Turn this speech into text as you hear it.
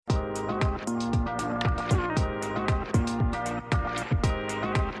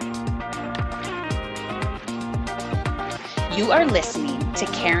You are listening to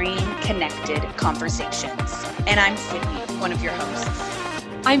Caring Connected Conversations, and I'm Sydney, one of your hosts.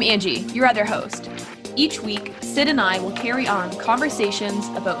 I'm Angie, your other host. Each week, Sid and I will carry on conversations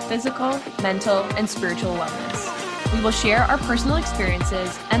about physical, mental, and spiritual wellness. We will share our personal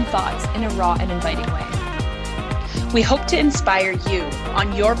experiences and thoughts in a raw and inviting way. We hope to inspire you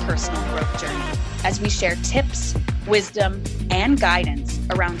on your personal growth journey as we share tips, wisdom, and guidance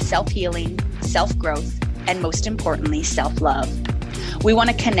around self-healing, self-growth, and most importantly, self-love. We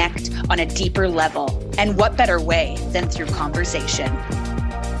want to connect on a deeper level, and what better way than through conversation?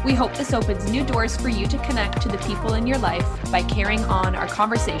 We hope this opens new doors for you to connect to the people in your life by carrying on our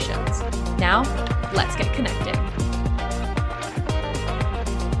conversations. Now, let's get connected.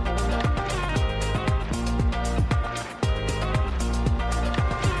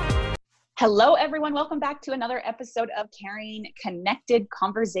 Hello, everyone. Welcome back to another episode of Caring Connected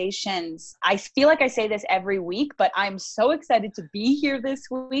Conversations. I feel like I say this every week, but I'm so excited to be here this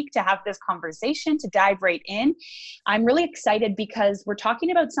week to have this conversation, to dive right in. I'm really excited because we're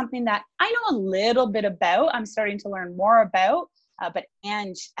talking about something that I know a little bit about. I'm starting to learn more about, but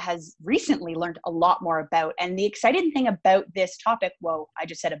Ange has recently learned a lot more about. And the exciting thing about this topic, whoa, I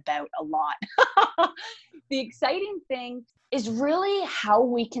just said about a lot. The exciting thing is really how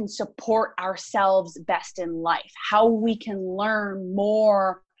we can support ourselves best in life, how we can learn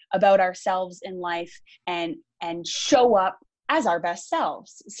more about ourselves in life and show up as our best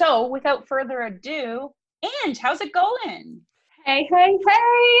selves. So without further ado, Ange, how's it going? Hey.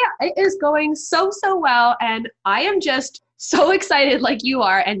 It is going so well. And I am just so excited like you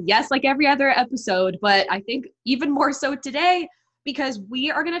are. And yes, like every other episode, but I think even more so today, because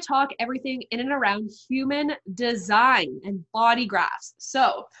we are going to talk everything in and around human design and body graphs.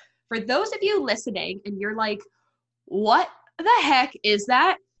 So for those of you listening and you're like, what the heck is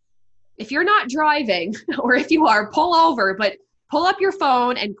that? If you're not driving, or if you are, pull over, but pull up your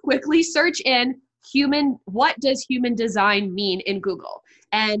phone and quickly search in what does human design mean in Google?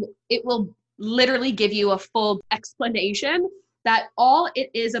 And it will literally give you a full explanation that all it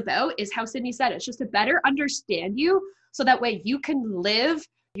is about is how Sydney said, it's just to better understand you, so that way you can live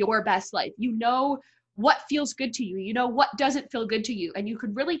your best life. You know what feels good to you. You know what doesn't feel good to you. And you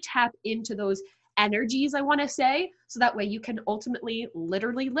can really tap into those energies, I want to say, so that way you can ultimately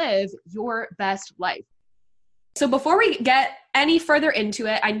literally live your best life. So before we get any further into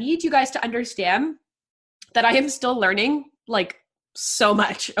it, I need you guys to understand that I am still learning like so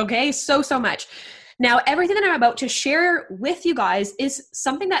much, okay? So much. Now, everything that I'm about to share with you guys is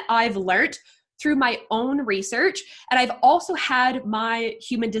something that I've learned through my own research. And I've also had my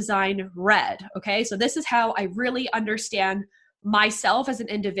human design read, okay? So this is how I really understand myself as an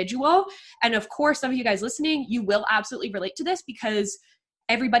individual. And of course, some of you guys listening, you will absolutely relate to this because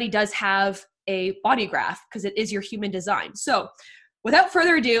everybody does have a body graph because it is your human design. So without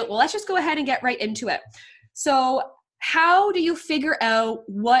further ado, let's just go ahead and get right into it. So how do you figure out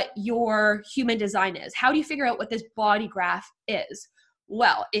what your human design is? How do you figure out what this body graph is?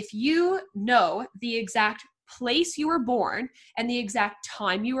 Well, if you know the exact place you were born and the exact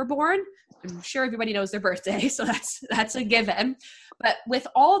time you were born, I'm sure everybody knows their birthday, so that's a given. But with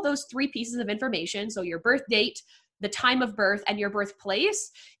all those three pieces of information, so your birth date, the time of birth, and your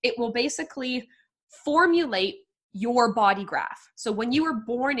birthplace, it will basically formulate your body graph. So when you were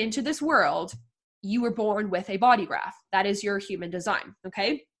born into this world, you were born with a body graph. That is your human design,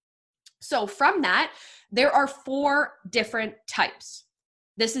 okay? So from that, there are 4 different types.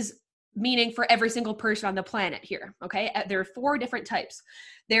 This is meaning for every single person on the planet here, okay? There are 4 different types.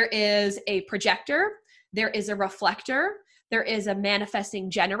 There is a projector, there is a reflector, there is a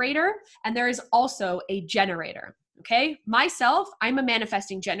manifesting generator, and there is also a generator, okay? Myself, I'm a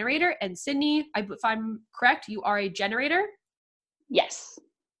manifesting generator, and Sydney, if I'm correct, you are a generator? Yes.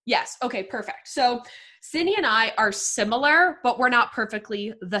 Yes. Okay, perfect. So Sydney and I are similar, but we're not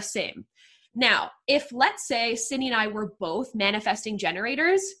perfectly the same. Now, if let's say Sydney and I were both manifesting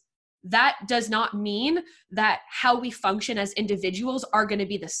generators, that does not mean that how we function as individuals are going to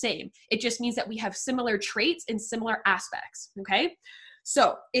be the same. It just means that we have similar traits in similar aspects, okay?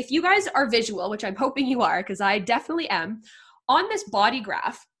 So if you guys are visual, which I'm hoping you are, because I definitely am, on this body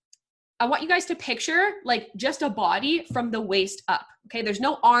graph, I want you guys to picture like just a body from the waist up, okay? There's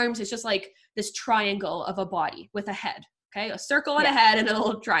no arms. It's just like this triangle of a body with a head. Okay, a circle and a head and a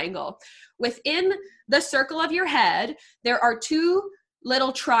little triangle. Within the circle of your head, there are 2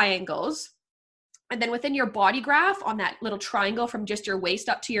 little triangles. And then within your body graph, on that little triangle from just your waist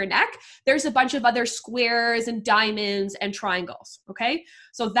up to your neck, there's a bunch of other squares and diamonds and triangles, okay?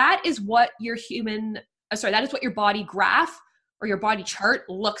 So that is what your that is what your body graph or your body chart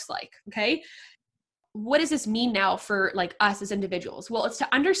looks like, okay? what does this mean now for like us as individuals? Well, it's to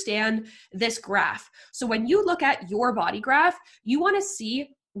understand this graph. So when you look at your body graph, you want to see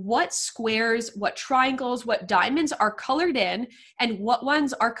what squares, what triangles, what diamonds are colored in, and what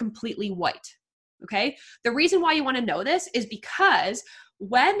ones are completely white. Okay. The reason why you want to know this is because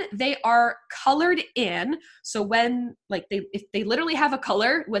when they are colored in, so when like if they literally have a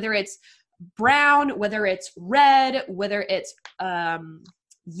color, whether it's brown, whether it's red, whether it's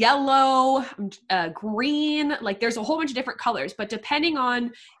yellow, green, like there's a whole bunch of different colors, but depending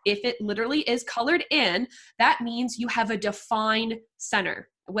on if it literally is colored in, that means you have a defined center,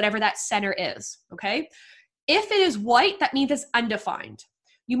 whatever that center is. Okay. If it is white, that means it's undefined.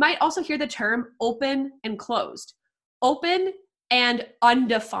 You might also hear the term open and closed. Open and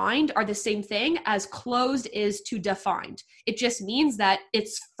undefined are the same thing as closed is to defined. It just means that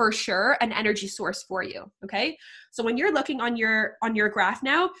it's for sure an energy source for you, okay? So when you're looking on your graph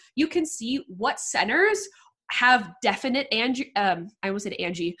now, you can see what centers have definite have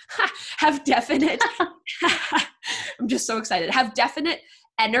definite, I'm just so excited, have definite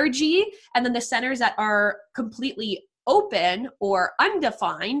energy, and then the centers that are completely open or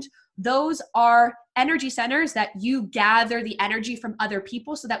undefined, those are energy centers that you gather the energy from other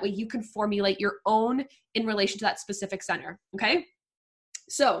people so that way you can formulate your own in relation to that specific center. Okay.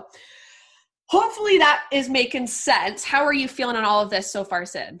 So hopefully that is making sense. How are you feeling on all of this so far,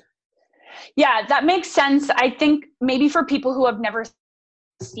 Sid? Yeah, that makes sense. I think maybe for people who have never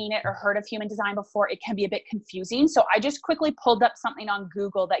seen it or heard of human design before, it can be a bit confusing. So I just quickly pulled up something on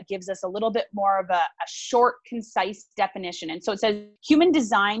Google that gives us a little bit more of a short, concise definition. And so it says human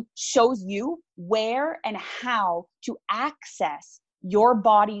design shows you where and how to access your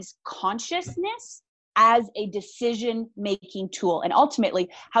body's consciousness as a decision-making tool, and ultimately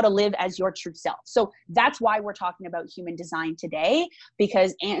how to live as your true self. So that's why we're talking about human design today,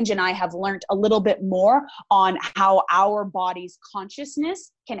 because Ange and I have learned a little bit more on how our body's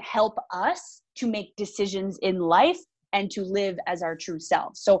consciousness can help us to make decisions in life and to live as our true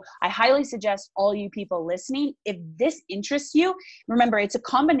selves. So I highly suggest all you people listening, if this interests you, remember it's a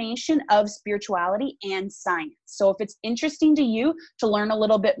combination of spirituality and science. So if it's interesting to you to learn a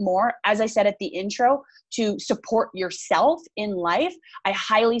little bit more, as I said at the intro, to support yourself in life, I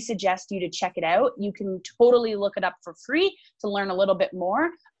highly suggest you to check it out. You can totally look it up for free to learn a little bit more.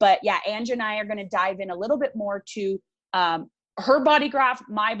 But yeah, Ange and I are going to dive in a little bit more to her body graph,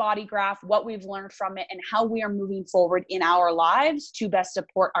 my body graph, what we've learned from it, and how we are moving forward in our lives to best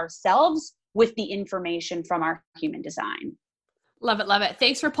support ourselves with the information from our human design. Love it. Love it.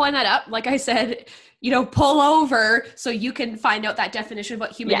 Thanks for pulling that up. Like I said, pull over so you can find out that definition of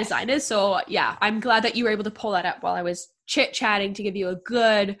what human design is. So yeah, I'm glad that you were able to pull that up while I was chit-chatting to give you a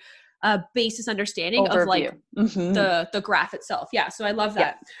good basis understanding overview of like the graph itself. Yeah. So I love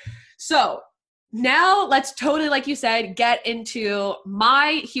that. Yeah. So now let's totally, like you said, get into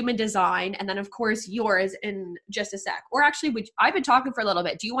my human design and then of course yours in just a sec. Or actually, I've been talking for a little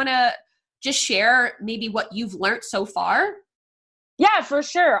bit. Do you want to just share maybe what you've learned so far? Yeah, for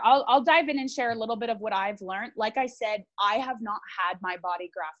sure. I'll dive in and share a little bit of what I've learned. Like I said, I have not had my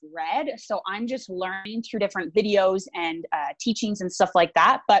body graph read, so I'm just learning through different videos and teachings and stuff like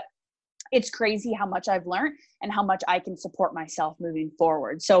that. But it's crazy how much I've learned and how much I can support myself moving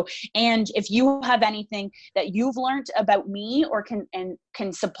forward. So, and if you have anything that you've learned about me or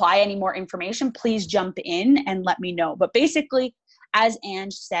can supply any more information, please jump in and let me know. But basically, as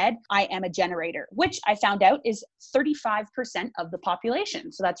Ange said, I am a generator, which I found out is 35% of the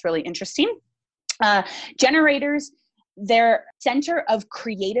population. So that's really interesting. Generators, their center of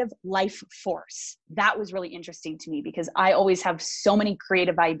creative life force. That was really interesting to me because I always have so many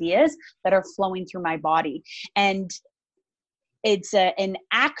creative ideas that are flowing through my body. And it's an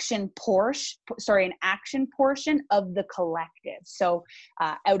action portion of the collective. So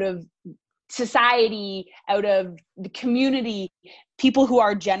out of society, out of the community, people who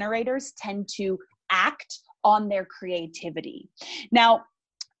are generators tend to act on their creativity. Now,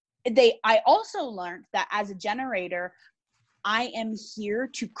 I also learned that as a generator, I am here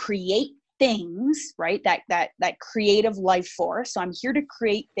to create things, right? That creative life force. So I'm here to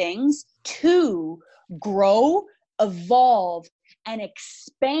create things to grow, evolve, and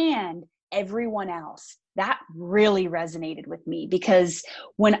expand everyone else. That really resonated with me because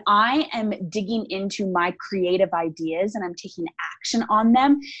when I am digging into my creative ideas and I'm taking action on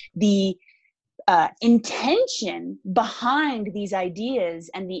them, the intention behind these ideas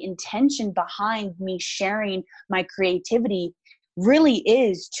and the intention behind me sharing my creativity really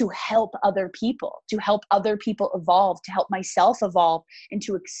is to help other people evolve, to help myself evolve, and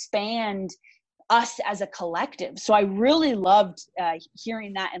to expand us as a collective. So I really loved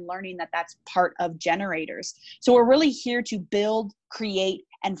hearing that and learning that that's part of generators. So we're really here to build, create,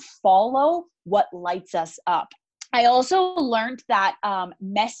 and follow what lights us up. I also learned that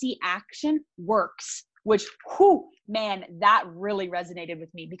messy action works, which, man, that really resonated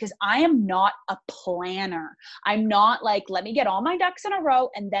with me because I am not a planner. I'm not like, let me get all my ducks in a row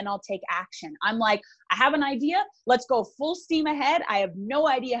and then I'll take action. I'm like, I have an idea. Let's go full steam ahead. I have no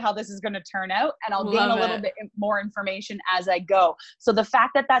idea how this is going to turn out, and I'll gain a little bit more information as I go. So the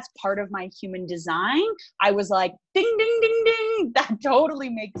fact that that's part of my human design, I was like, ding, ding, ding, ding. That totally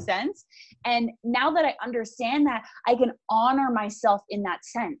makes sense. And now that I understand that, I can honor myself in that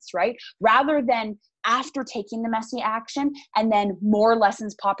sense, right? Rather than after taking the messy action and then more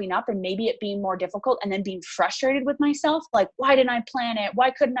lessons popping up and maybe it being more difficult and then being frustrated with myself, like, why didn't I plan it?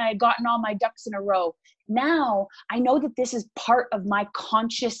 Why couldn't I have gotten all my ducks in a row? Now I know that this is part of my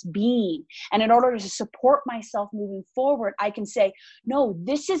conscious being. And in order to support myself moving forward, I can say, no,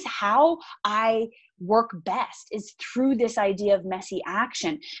 this is how I work best, is through this idea of messy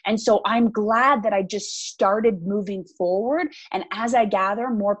action. And so I'm glad that I just started moving forward. And as I gather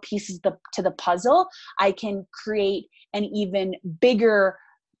more pieces to the puzzle, I can create an even bigger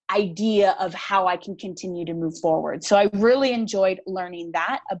idea of how I can continue to move forward. So I really enjoyed learning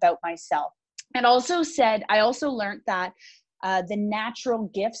that about myself. And I also learned that the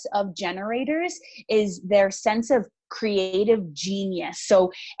natural gifts of generators is their sense of creative genius. So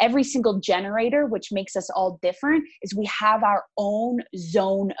every single generator, which makes us all different, is we have our own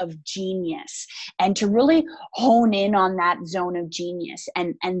zone of genius, and to really hone in on that zone of genius.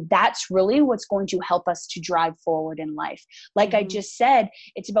 And that's really what's going to help us to drive forward in life. Like I just said,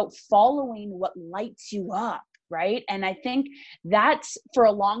 it's about following what lights you up. Right. And I think that's, for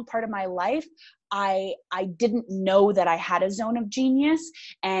a long part of my life, I didn't know that I had a zone of genius,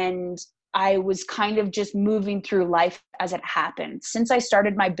 and I was kind of just moving through life as it happened. Since I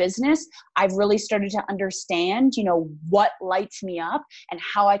started my business, I've really started to understand, what lights me up and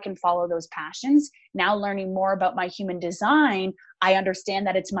how I can follow those passions. Now learning more about my human design, I understand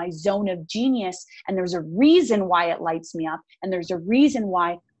that it's my zone of genius, and there's a reason why it lights me up. And there's a reason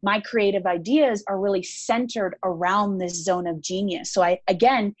why my creative ideas are really centered around this zone of genius. So I,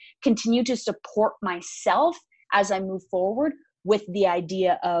 again, continue to support myself as I move forward with the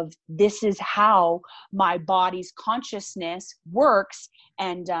idea of this is how my body's consciousness works,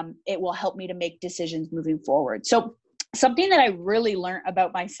 and it will help me to make decisions moving forward. So something that I really learned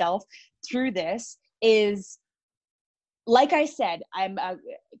about myself through this is, like I said, I'm a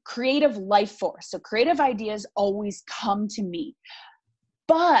creative life force. So creative ideas always come to me.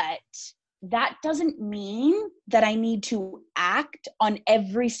 But that doesn't mean that I need to act on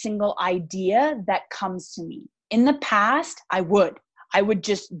every single idea that comes to me. In the past, I would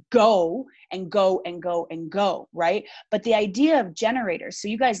just go and go and go and go, right? But the idea of generators, so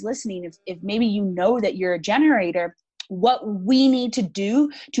you guys listening, if maybe you know that you're a generator, what we need to do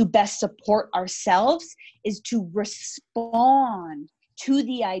to best support ourselves is to respond to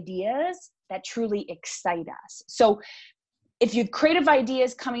the ideas that truly excite us. So if you have creative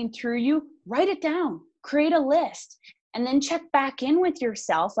ideas coming through you, write it down, create a list, and then check back in with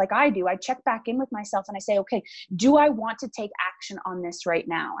yourself. Like I do, I check back in with myself and I say, okay, do I want to take action on this right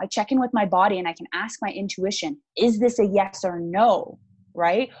now? I check in with my body and I can ask my intuition, is this a yes or no,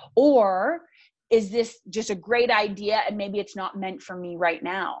 right? Or is this just a great idea and maybe it's not meant for me right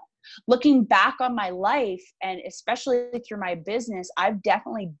now? Looking back on my life, and especially through my business, I've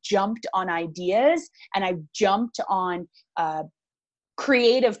definitely jumped on ideas and I've jumped on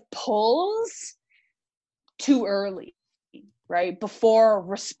creative pulls too early, right? Before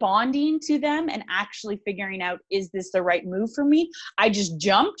responding to them and actually figuring out, is this the right move for me? I just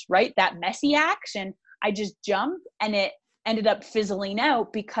jumped, right? That messy action, I just jumped, and it ended up fizzling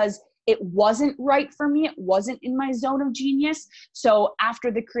out because it wasn't right for me. It wasn't in my zone of genius. So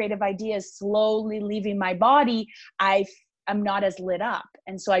after the creative ideas slowly leaving my body, I'm not as lit up.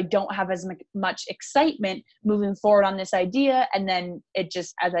 And so I don't have as much excitement moving forward on this idea. And then it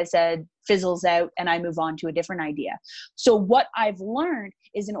just, as I said, fizzles out and I move on to a different idea. So what I've learned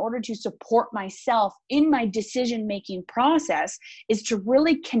is, in order to support myself in my decision-making process, is to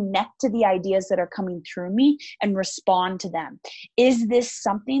really connect to the ideas that are coming through me and respond to them. Is this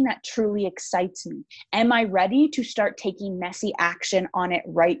something that truly excites me? Am I ready to start taking messy action on it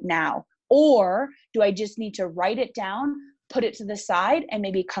right now? Or do I just need to write it down, put it to the side, and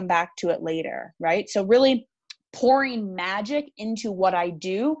maybe come back to it later, right? So really pouring magic into what I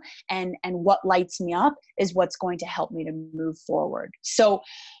do and what lights me up is what's going to help me to move forward. So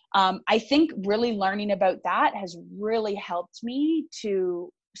I think really learning about that has really helped me to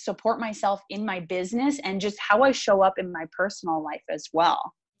support myself in my business and just how I show up in my personal life as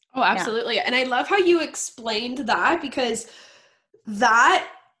well. Oh, absolutely. Yeah. And I love how you explained that, because that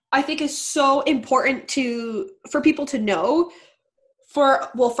I think is so important for people to know for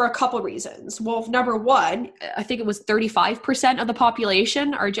a couple of reasons. Well, number one, I think it was 35% of the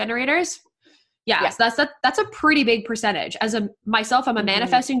population are generators. Yeah. So that's a pretty big percentage. Myself, I'm a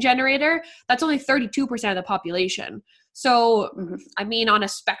manifesting generator. That's only 32% of the population. So, I mean, on a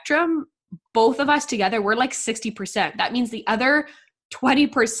spectrum, both of us together, we're like 60%. That means the other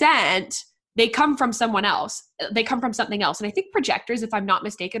 20%, they come from someone else. They come from something else. And I think projectors, if I'm not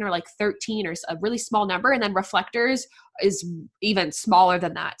mistaken, are like 13 or a really small number. And then reflectors is even smaller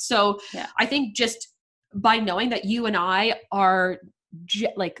than that. So I think just by knowing that you and I are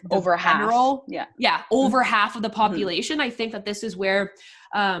like over general, half. Over half of the population, I think that this is where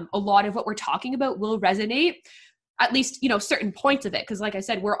a lot of what we're talking about will resonate. At least, certain points of it. Because like I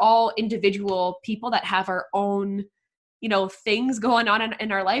said, we're all individual people that have our own things going on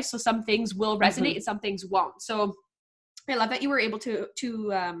in our life. So some things will resonate and some things won't. So I love that you were able to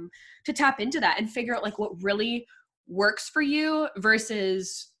tap into that and figure out like what really works for you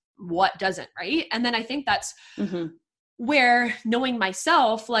versus what doesn't. Right. And then I think that's where knowing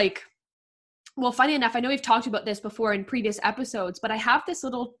myself, like, well, funny enough, I know we've talked about this before in previous episodes, but I have this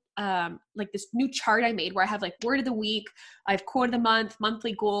little like this new chart I made where I have like word of the week, I have quote of the month,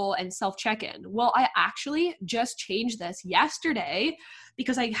 monthly goal, and self check-in. Well, I actually just changed this yesterday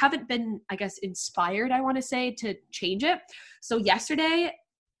because I haven't been, I guess, inspired, I want to say, to change it. So yesterday,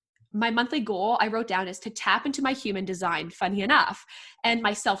 my monthly goal I wrote down is to tap into my human design, funny enough. And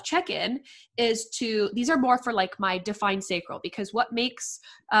my self check-in is these are more for like my defined sacral, because what makes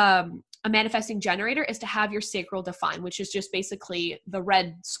a manifesting generator is to have your sacral defined, which is just basically the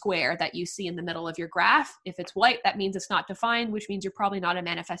red square that you see in the middle of your graph. If it's white, that means it's not defined, which means you're probably not a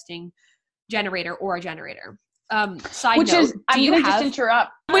manifesting generator or a generator. Side which note, is, I'm going to just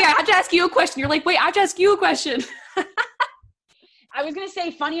interrupt. Wait, I have to ask you a question. You're like, wait, I have to ask you a question. I was going to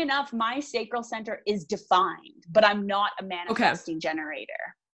say, funny enough, my sacral center is defined, but I'm not a manifesting generator.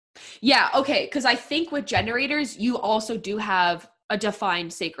 Yeah. Okay. Cause I think with generators, you also do have a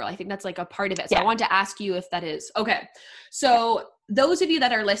defined sacral. I think that's like a part of it. So I wanted to ask you if that is. Okay. So those of you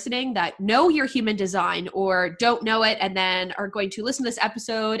that are listening that know your human design or don't know it and then are going to listen to this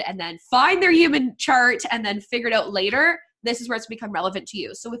episode and then find their human chart and then figure it out later, this is where it's become relevant to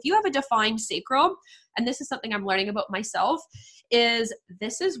you. So if you have a defined sacral, and this is something I'm learning about myself,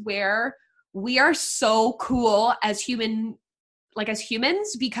 this is where we are so cool as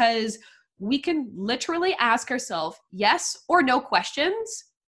humans, because we can literally ask ourselves yes or no questions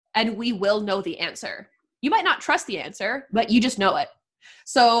and we will know the answer. You might not trust the answer, but you just know it.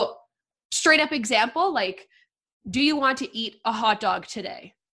 So straight up example, like, do you want to eat a hot dog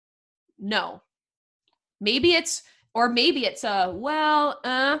today? No. Maybe it's a,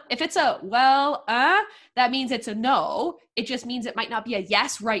 if it's a, that means it's a no. It just means it might not be a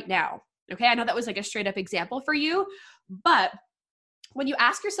yes right now. Okay. I know that was like a straight up example for you, but when you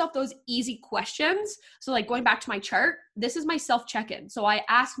ask yourself those easy questions, so like going back to my chart, this is my self check-in. So I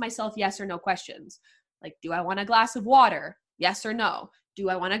ask myself yes or no questions. Like, do I want a glass of water? Yes or no? Do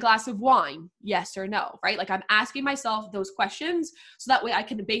I want a glass of wine? Yes or no, right? Like I'm asking myself those questions so that way I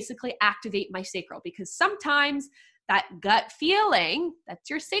can basically activate my sacral, because sometimes that gut feeling, that's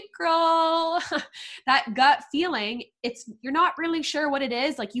your sacral, that gut feeling, you're not really sure what it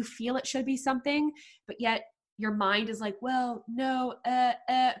is. Like you feel it should be something, but yet your mind is like, well, no,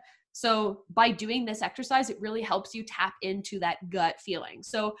 So by doing this exercise, it really helps you tap into that gut feeling.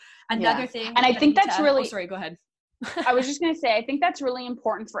 So another thing. And I think that's really, sorry, go ahead. I was just going to say, I think that's really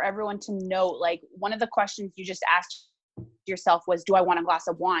important for everyone to note. Like one of the questions you just asked yourself was, do I want a glass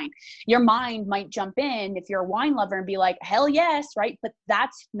of wine? Your mind might jump in if you're a wine lover and be like, hell yes, right? But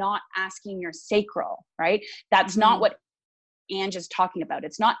that's not asking your sacral, right? That's not what Ange is talking about.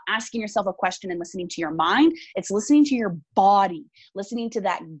 It's not asking yourself a question and listening to your mind. It's listening to your body, listening to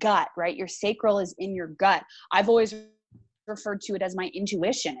that gut, right? Your sacral is in your gut. I've always referred to it as my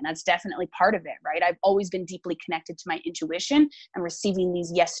intuition, and that's definitely part of it, right? I've always been deeply connected to my intuition and receiving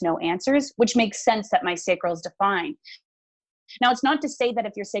these yes/no answers, which makes sense that my sacral is defined. Now, it's not to say that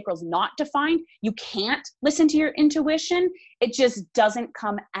if your sacral is not defined, you can't listen to your intuition. It just doesn't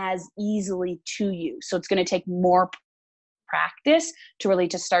come as easily to you. So it's going to take more practice to really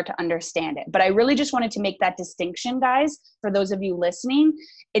just start to understand it. But I really just wanted to make that distinction, guys, for those of you listening.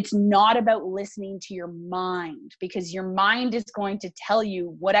 It's not about listening to your mind, because your mind is going to tell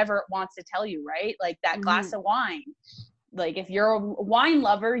you whatever it wants to tell you, right? Like that glass of wine. Like if you're a wine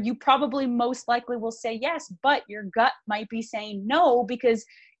lover, you probably most likely will say yes, but your gut might be saying no because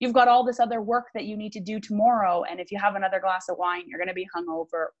you've got all this other work that you need to do tomorrow. And if you have another glass of wine, you're going to be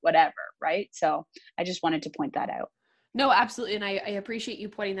hungover, whatever. Right. So I just wanted to point that out. No, absolutely. And I appreciate you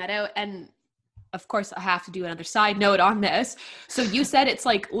pointing that out. And of course, I have to do another side note on this. So you said it's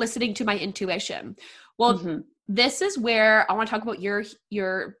like listening to my intuition. Well, this is where I want to talk about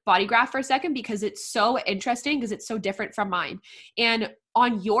your body graph for a second, because it's so interesting because it's so different from mine. And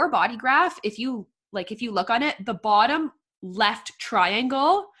on your body graph, if you look on it, the bottom left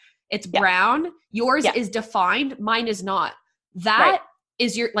triangle, it's brown. Yours is defined. Mine is not. That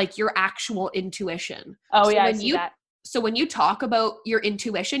is your actual intuition. Oh, so I see that. So when you talk about your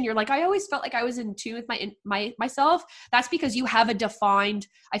intuition, you're like, I always felt like I was in tune with myself. That's because you have a defined,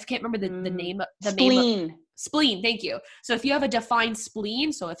 I can't remember the name. Spleen. Thank you. So if you have a defined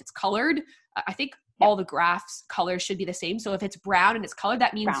spleen, so if it's colored, I think all the graphs colors should be the same. So if it's brown and it's colored,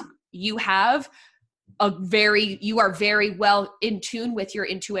 that means you have you are very well in tune with your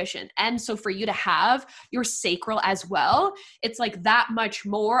intuition. And so for you to have your sacral as well, it's like that much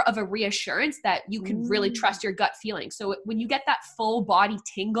more of a reassurance that you can really trust your gut feeling. So when you get that full body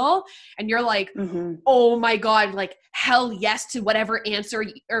tingle and you're like, oh my God, like hell yes to whatever answer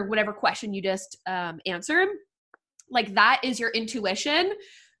or whatever question you just answered, like that is your intuition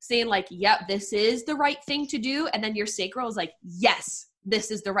saying like, yep, this is the right thing to do. And then your sacral is like, yes,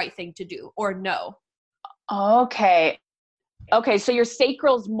 this is the right thing to do, or no. Okay. So your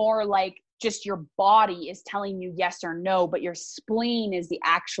sacral is more like just your body is telling you yes or no, but your spleen is the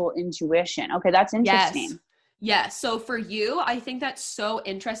actual intuition. Okay. That's interesting. Yes. So for you, I think that's so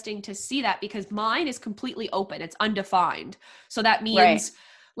interesting to see that, because mine is completely open. It's undefined. So that means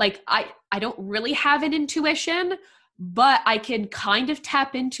like, I don't really have an intuition, but I can kind of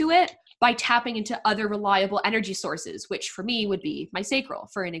tap into it by tapping into other reliable energy sources, which for me would be my sacral,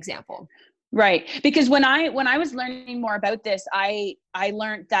 for an example. Right. Because when I was learning more about this, I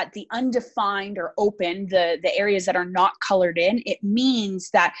learned that the undefined or open, the areas that are not colored in, it means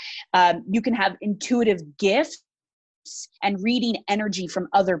that you can have intuitive gifts and reading energy from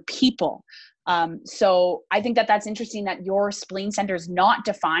other people. So I think that that's interesting that your spleen center is not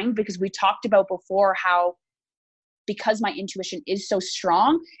defined, because we talked about before how, because my intuition is so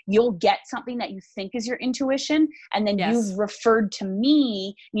strong, you'll get something that you think is your intuition. And then you've referred to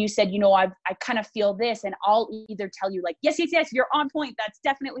me and you said, you know, I kind of feel this, and I'll either tell you like, yes, you're on point. That's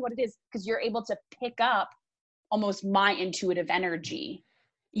definitely what it is. Because you're able to pick up almost my intuitive energy.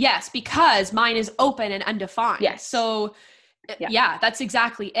 Yes, because mine is open and undefined. Yes. So yeah, that's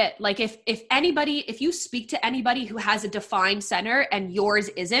exactly it. Like if you speak to anybody who has a defined center and yours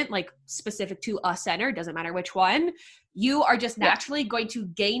isn't, like specific to a center, doesn't matter which one, you are just naturally going to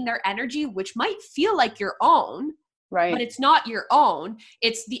gain their energy, which might feel like your own, right? But it's not your own.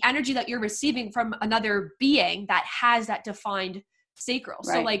 It's the energy that you're receiving from another being that has that defined sacral.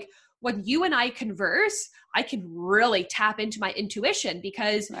 Right. So like when you and I converse, I can really tap into my intuition,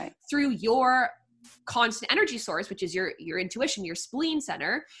 because through your constant energy source, which is your intuition, your spleen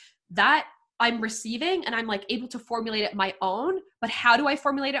center, that I'm receiving, and I'm like able to formulate it my own. But how do I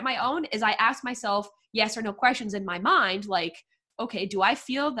formulate it my own? Is I ask myself yes or no questions in my mind, like, okay, do I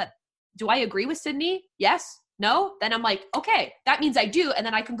agree with Sydney? Yes, no? Then I'm like, okay, that means I do. And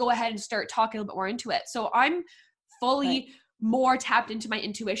then I can go ahead and start talking a little bit more into it. So I'm fully more tapped into my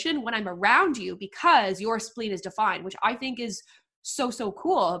intuition when I'm around you, because your spleen is defined, which I think is so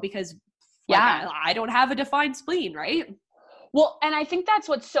cool, because I don't have a defined spleen, right? Well, and I think that's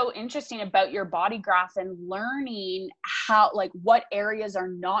what's so interesting about your body graph, and learning how, like, what areas are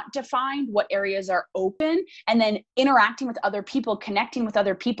not defined, what areas are open, and then interacting with other people, connecting with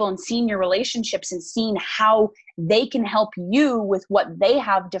other people, and seeing your relationships and seeing how they can help you with what they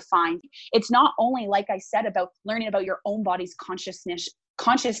have defined. It's not only, like I said, about learning about your own body's consciousness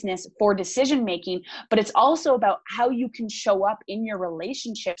for decision making, but it's also about how you can show up in your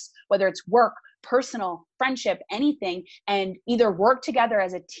relationships, whether it's work, personal, friendship, anything, and either work together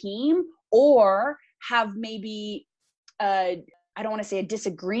as a team or have maybe I don't want to say a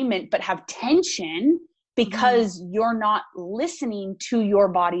disagreement, but have tension because you're not listening to your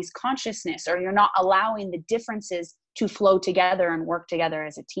body's consciousness, or you're not allowing the differences to flow together and work together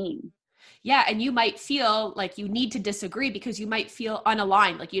as a team. Yeah. And you might feel like you need to disagree because you might feel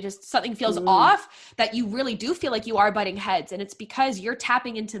unaligned. Like something feels off, that you really do feel like you are butting heads. And it's because you're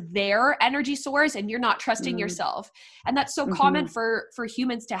tapping into their energy source and you're not trusting yourself. And that's so common for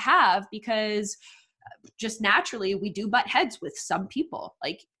humans to have, because just naturally we do butt heads with some people.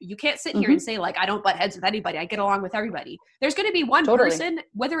 Like you can't sit here and say like, I don't butt heads with anybody. I get along with everybody. There's going to be one person,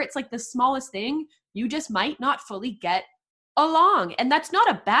 whether it's like the smallest thing, you just might not fully get along. And that's not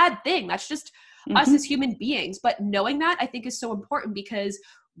a bad thing. That's just us Mhm. as human beings. But knowing that, I think, is so important, because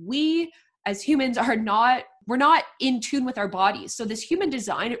we as humans we're not in tune with our bodies. So this human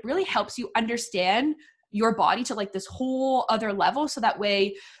design, it really helps you understand your body to like this whole other level. So that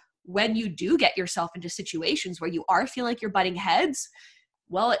way, when you do get yourself into situations where you are feeling like you're butting heads,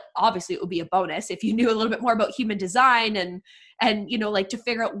 well, obviously it would be a bonus if you knew a little bit more about human design and you know, like to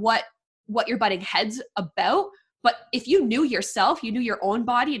figure out what you're butting heads about. But if you knew yourself, you knew your own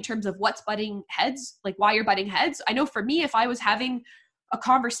body in terms of what's butting heads, like why you're butting heads. I know for me, if I was having a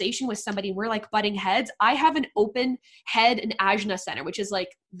conversation with somebody and we're like butting heads, I have an open head and ajna center, which is like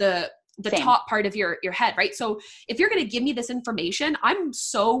the Same. top part of your head, right? So if you're going to give me this information, I'm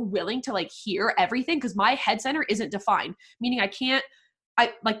so willing to like hear everything, because my head center isn't defined, meaning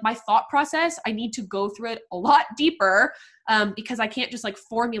I like my thought process, I need to go through it a lot deeper, because I can't just like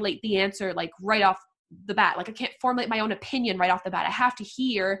formulate the answer like right off the bat. Like I can't formulate my own opinion right off the bat. I have to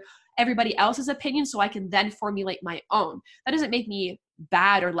hear everybody else's opinion so I can then formulate my own. That doesn't make me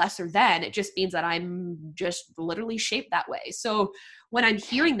bad or lesser than. It just means that I'm just literally shaped that way. So when I'm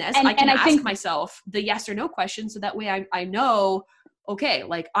hearing this, I can ask myself the yes or no question, so that way I know, okay,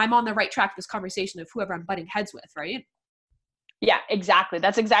 like I'm on the right track with this conversation of whoever I'm butting heads with, right? Yeah, exactly.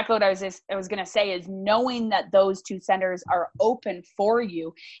 That's exactly what I was going to say, is knowing that those two centers are open for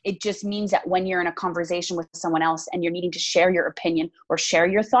you. It just means that when you're in a conversation with someone else and you're needing to share your opinion or share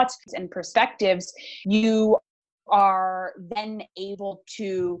your thoughts and perspectives, you are then able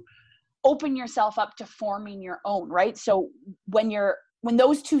to open yourself up to forming your own, right? So when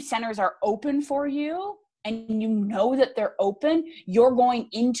those two centers are open for you, and you know that they're open, you're going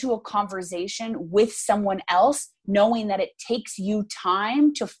into a conversation with someone else knowing that it takes you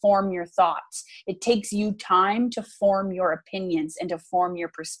time to form your thoughts. It takes you time to form your opinions and to form your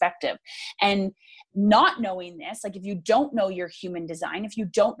perspective. And not knowing this, like if you don't know your human design, if you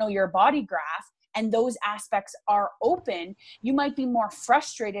don't know your body graph, and those aspects are open, you might be more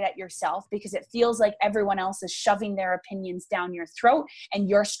frustrated at yourself because it feels like everyone else is shoving their opinions down your throat and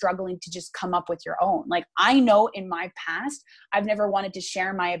you're struggling to just come up with your own. Like I know in my past, I've never wanted to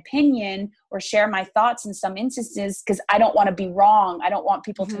share my opinion or share my thoughts in some instances because I don't want to be wrong. I don't want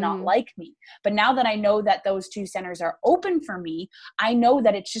people to not like me. But now that I know that those two centers are open for me, I know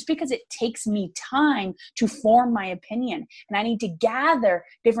that it's just because it takes me time to form my opinion. And I need to gather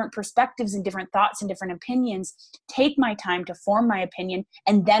different perspectives and different thoughts and different opinions, take my time to form my opinion,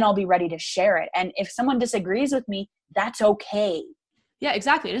 and then I'll be ready to share it. And if someone disagrees with me, that's okay. Yeah,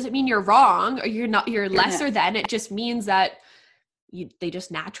 exactly. It doesn't mean you're wrong or you're lesser than. It just means that they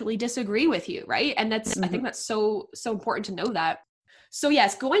just naturally disagree with you, right? And that's, I think that's so important to know that. So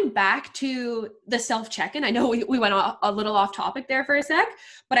yes, going back to the self-check-in, I know we went a little off topic there for a sec,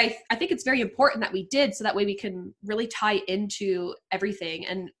 but I think it's very important that we did, so that way we can really tie into everything.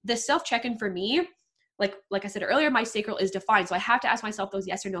 And this self-check-in for me, like I said earlier, my sacral is defined. So I have to ask myself those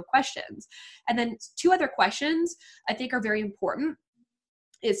yes or no questions. And then two other questions I think are very important.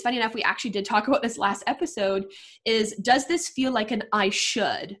 It's funny enough, we actually did talk about this last episode, is does this feel like an I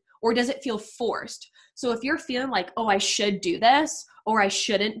should, or does it feel forced? So if you're feeling like, oh, I should do this, or I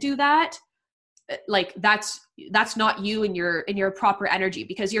shouldn't do that, like that's not you in your proper energy,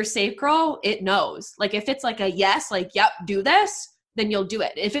 because your sacral, it knows. Like if it's like a yes, like, yep, do this, then you'll do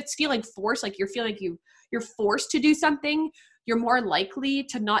it. If it's feeling forced, like you're feeling like you're forced to do something, you're more likely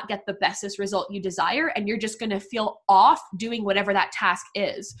to not get the bestest result you desire, and you're just going to feel off doing whatever that task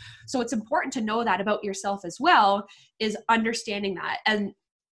is. So it's important to know that about yourself as well, is understanding that. And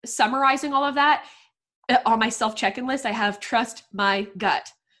summarizing all of that, on my self-check-in list, I have trust my gut,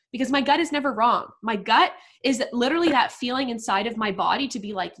 because my gut is never wrong. My gut is literally that feeling inside of my body to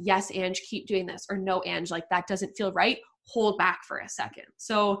be like, yes, Ange, keep doing this, or no, Ange, like that doesn't feel right. Hold back for a second.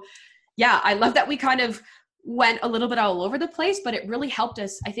 So yeah, I love that we kind of went a little bit all over the place, but it really helped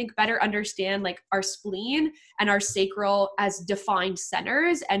us, I think, better understand like our spleen and our sacral as defined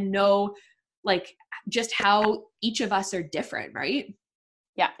centers, and know like just how each of us are different, right?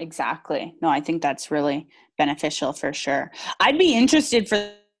 Yeah, exactly. No, I think that's really beneficial for sure. I'd be interested,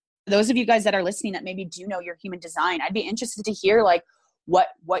 for those of you guys that are listening that maybe do know your human design, I'd be interested to hear like what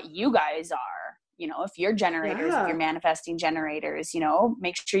you guys are. You know, if you're generators, if you're manifesting generators, you know,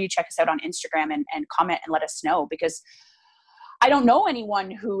 make sure you check us out on Instagram and comment and let us know, because I don't know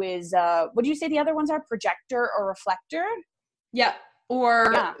anyone who is, what do you say the other ones are? Projector or reflector? Yeah. Or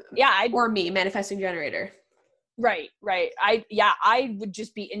me, manifesting generator. Right. I would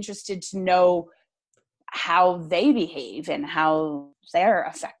just be interested to know how they behave and how they're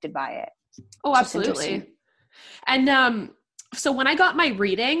affected by it. Oh, absolutely. And So when I got my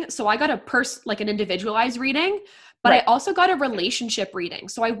reading, so I got an individualized reading, but Right. I also got a relationship reading.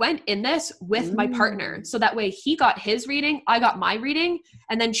 So I went in this with my partner. So that way he got his reading, I got my reading,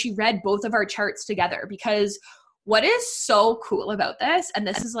 and then she read both of our charts together. Because what is so cool about this, and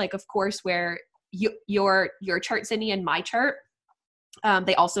this is like, of course, where your chart, Sydney, and my chart,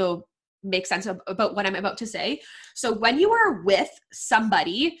 they also make sense about what I'm about to say. So when you are with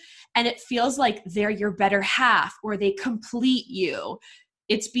somebody and it feels like they're your better half or they complete you,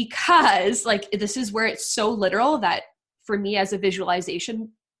 it's because like, this is where it's so literal that for me as a visualization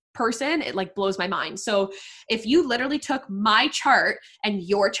person, it like blows my mind. So if you literally took my chart and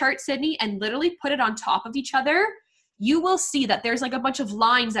your chart, Sydney, and literally put it on top of each other, you will see that there's like a bunch of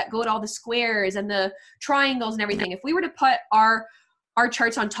lines that go to all the squares and the triangles and everything. If we were to put our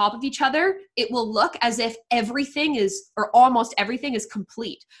charts on top of each other, it will look as if everything is, or almost everything is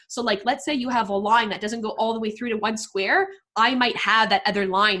complete. So like, let's say you have a line that doesn't go all the way through to one square. I might have that other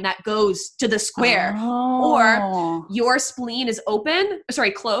line that goes to the square. Or your spleen is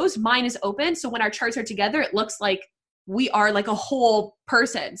closed. Mine is open. So when our charts are together, it looks like we are like a whole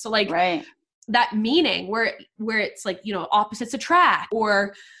person. So like that meaning where it's like, opposites attract,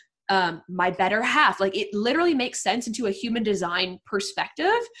 or my better half. Like it literally makes sense into a human design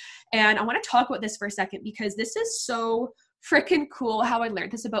perspective. And I want to talk about this for a second because this is so freaking cool. How I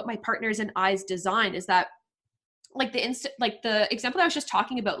learned this about my partners and I's design is that like the example that I was just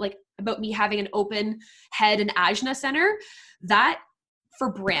talking about, like about me having an open head and ajna center, that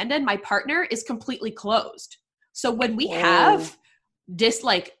for Brandon, my partner, is completely closed. So when we have this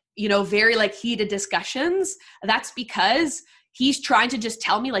very like heated discussions, that's because he's trying to just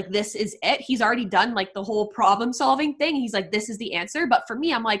tell me like, this is it. He's already done like the whole problem solving thing. He's like, this is the answer. But for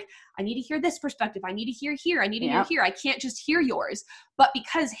me, I'm like, I need to hear this perspective. I need to hear here. I need to hear here. I can't just hear yours. But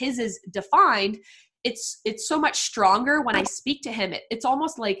because his is defined, it's so much stronger when I speak to him. It's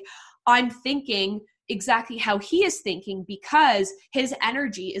almost like I'm thinking exactly how he is thinking because his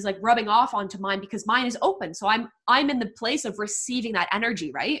energy is like rubbing off onto mine because mine is open. So I'm in the place of receiving that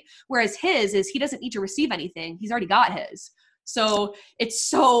energy, right? Whereas his is, he doesn't need to receive anything. He's already got his. So it's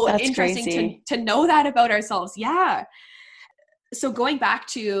so interesting to know that about ourselves. Yeah. So going back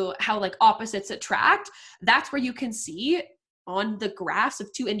to how like opposites attract, that's where you can see on the graphs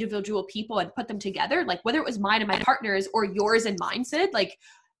of two individual people and put them together, like whether it was mine and my partner's or yours and mine, Sid, like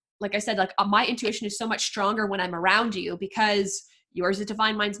I said, like my intuition is so much stronger when I'm around you because yours is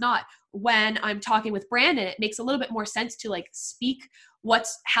divine, mine's not. When I'm talking with Brandon, it makes a little bit more sense to like speak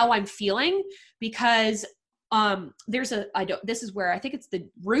how I'm feeling because this is where I think it's the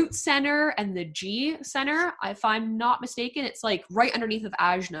root center and the G center. If I'm not mistaken, it's like right underneath of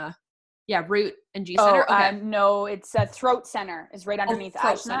ajna. Yeah, root and G center. Okay. No, it's a throat center is right underneath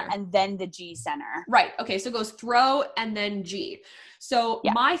ajna and then the G center. Right. Okay. So it goes throat and then G. So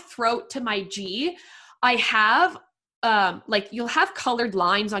my throat to my G, I have you'll have colored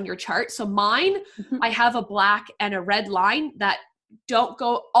lines on your chart. So mine, I have a black and a red line that don't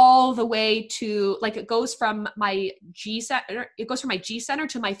go all the way to like, it goes from my G center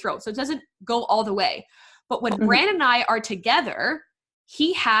to my throat. So it doesn't go all the way. But when Brandon and I are together,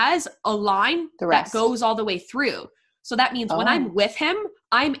 he has a line that goes all the way through. So that means when I'm with him,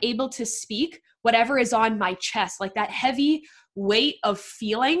 I'm able to speak whatever is on my chest, like that heavy weight of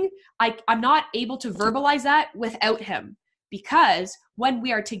feeling. I'm not able to verbalize that without him because when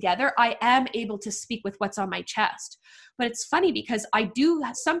we are together, I am able to speak with what's on my chest. But it's funny because I do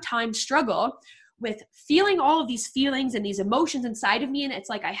sometimes struggle with feeling all of these feelings and these emotions inside of me. And it's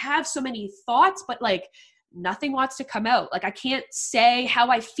like, I have so many thoughts, but like nothing wants to come out. Like I can't say how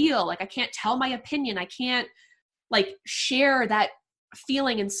I feel. Like I can't tell my opinion. I can't like share that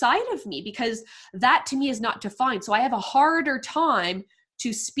feeling inside of me because that to me is not defined. So I have a harder time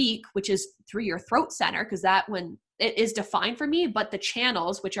to speak, which is through your throat center, because that when it is defined for me, but the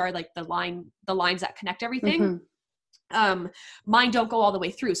channels, which are like the lines that connect everything, mine don't go all the way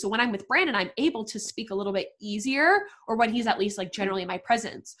through. So when I'm with Brandon, I'm able to speak a little bit easier, or when he's at least like generally in my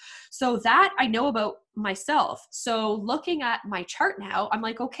presence. So that I know about myself. So looking at my chart now, I'm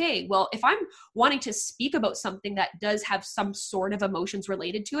like, okay, well, if I'm wanting to speak about something that does have some sort of emotions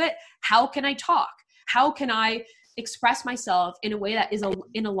related to it, how can I talk? How can I express myself in a way that is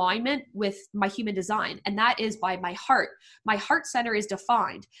in alignment with my human design? And that is by my heart. My heart center is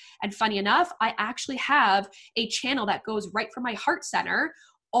defined. And funny enough, I actually have a channel that goes right from my heart center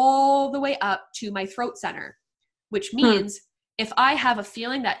all the way up to my throat center, which means if I have a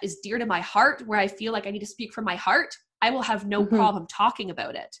feeling that is dear to my heart, where I feel like I need to speak from my heart, I will have no problem talking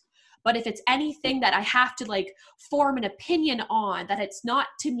about it. But if it's anything that I have to like form an opinion on, that it's not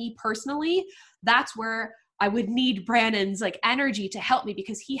to me personally, that's where I would need Brandon's like energy to help me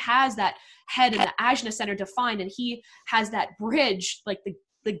because he has that head and the Ajna center defined, and he has that bridge, like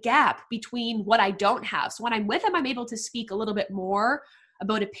the gap between what I don't have. So when I'm with him, I'm able to speak a little bit more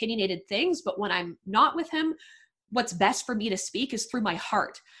about opinionated things. But when I'm not with him, what's best for me to speak is through my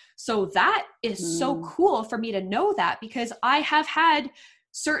heart. So that is so cool for me to know that, because I have had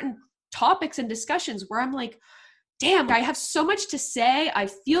certain topics and discussions where I'm like, damn, I have so much to say. I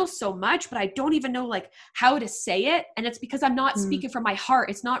feel so much, but I don't even know like how to say it. And it's because I'm not speaking from my heart.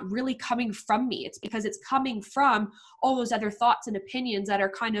 It's not really coming from me. It's because it's coming from all those other thoughts and opinions that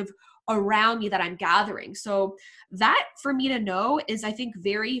are kind of around me that I'm gathering. So that for me to know is, I think,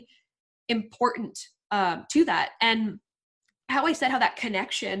 very important to that. And how I said how that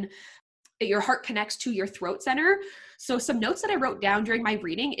connection, your heart connects to your throat center. So some notes that I wrote down during my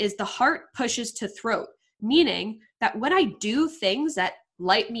reading is the heart pushes to throat, meaning that when I do things that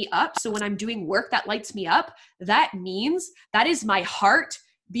light me up, so when I'm doing work that lights me up, that means that is my heart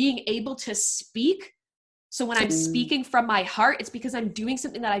being able to speak. So when I'm speaking from my heart, it's because I'm doing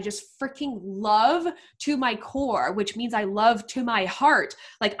something that I just freaking love to my core, which means I love to my heart.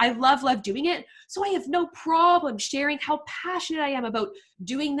 Like I love doing it. So I have no problem sharing how passionate I am about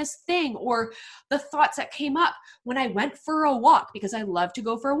doing this thing, or the thoughts that came up when I went for a walk, because I love to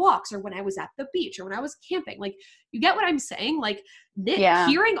go for walks, or when I was at the beach, or when I was camping. Like, you get what I'm saying? Like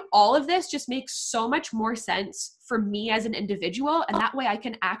hearing all of this just makes so much more sense for me as an individual. And that way I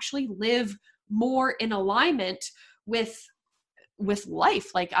can actually live more in alignment with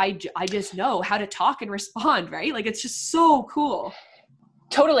life. Like I just know how to talk and respond, right? Like it's just so cool.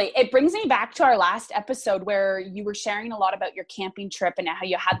 Totally. It brings me back to our last episode where you were sharing a lot about your camping trip and how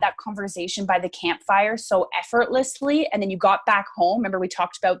you had that conversation by the campfire so effortlessly. And then you got back home. Remember, we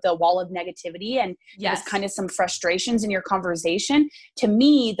talked about the wall of negativity, and there was kind of some frustrations in your conversation. To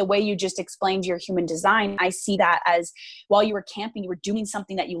me, the way you just explained your human design, I see that as while you were camping, you were doing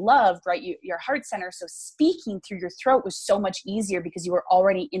something that you loved, right? Your heart center. So speaking through your throat was so much easier because you were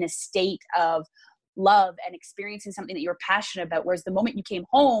already in a state of love and experiencing something that you're passionate about. Whereas the moment you came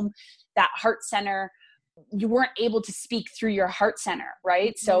home, that heart center, you weren't able to speak through your heart center,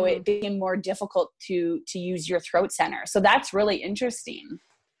 right? So it became more difficult to use your throat center. So that's really interesting.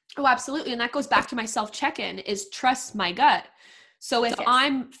 Oh, absolutely. And that goes back to my self-check-in, is trust my gut. So if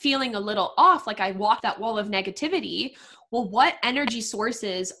I'm feeling a little off, like I walk that wall of negativity, well, what energy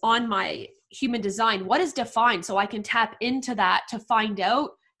sources on my human design, what is defined, so I can tap into that to find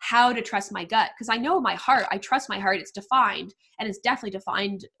out how to trust my gut? Because I know my heart, I trust my heart, it's defined, and it's definitely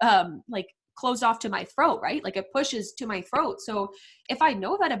defined, like closed off to my throat, right? Like it pushes to my throat. So if I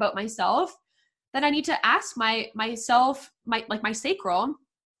know that about myself, then I need to ask myself, my sacral,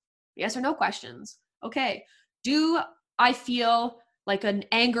 yes or no questions. Okay. Do I feel like an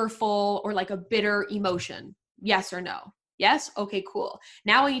angerful or like a bitter emotion? Yes or no? Yes. Okay, cool.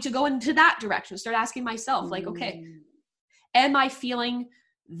 Now I need to go into that direction. Start asking myself, like, okay, am I feeling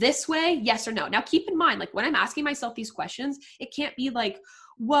this way? Yes or no? Now keep in mind, like when I'm asking myself these questions, it can't be like,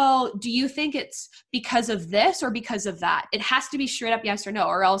 well, do you think it's because of this or because of that? It has to be straight up yes or no,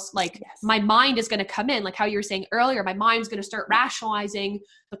 or else like my mind is going to come in, like how you were saying earlier, my mind's going to start rationalizing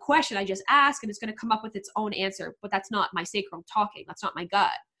the question I just asked, and it's going to come up with its own answer. But that's not my sacrum talking. That's not my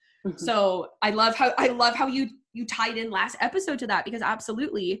gut. So I love how you tied in last episode to that, because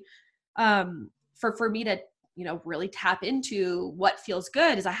absolutely, for me to, really tap into what feels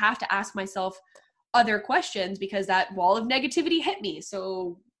good is I have to ask myself other questions, because that wall of negativity hit me.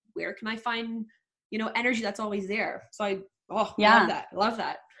 So where can I find, energy that's always there? So I love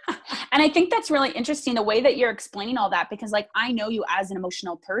that. And I think that's really interesting, the way that you're explaining all that, because like, I know you as an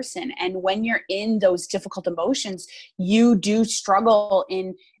emotional person, and when you're in those difficult emotions, you do struggle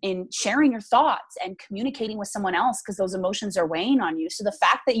in sharing your thoughts and communicating with someone else, because those emotions are weighing on you. So the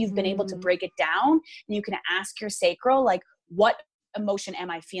fact that you've been able to break it down, and you can ask your sacral, like, what emotion am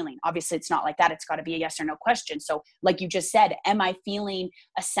I feeling? Obviously it's not like that. It's got to be a yes or no question. So like you just said, am I feeling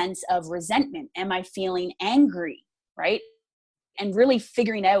a sense of resentment? Am I feeling angry? Right? And really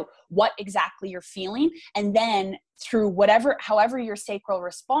figuring out what exactly you're feeling. And then through however your sacral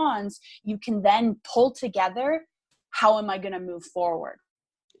responds, you can then pull together, how am I going to move forward?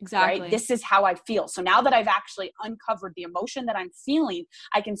 Exactly. Right? This is how I feel. So now that I've actually uncovered the emotion that I'm feeling,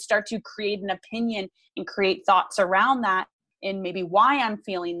 I can start to create an opinion and create thoughts around that, and maybe why I'm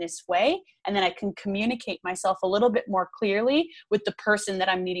feeling this way. And then I can communicate myself a little bit more clearly with the person that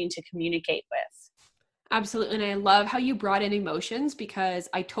I'm needing to communicate with. Absolutely. And I love how you brought in emotions, because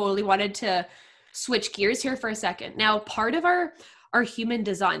I totally wanted to switch gears here for a second. Now, part of our human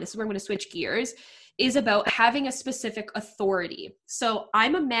design, this is where I'm going to switch gears, is about having a specific authority. So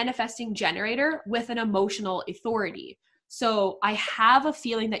I'm a manifesting generator with an emotional authority. So I have a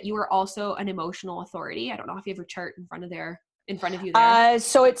feeling that you are also an emotional authority. I don't know if you have your chart in front of you there.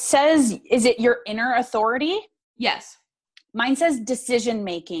 So it says, is it your inner authority? Yes. Mine says decision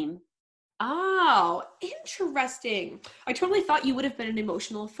making. Oh, interesting. I totally thought you would have been an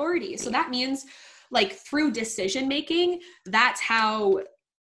emotional authority. So that means like through decision making, that's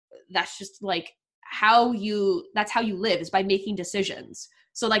just like that's how you live, is by making decisions.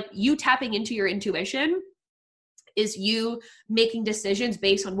 So like you tapping into your intuition is you making decisions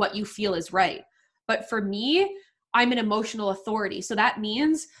based on what you feel is right. But for me, I'm an emotional authority. So that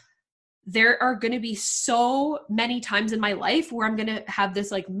means there are going to be so many times in my life where I'm going to have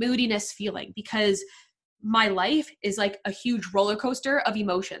this like moodiness feeling, because my life is like a huge roller coaster of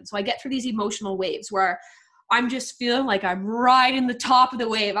emotion. So I get through these emotional waves where I'm just feeling like I'm riding the top of the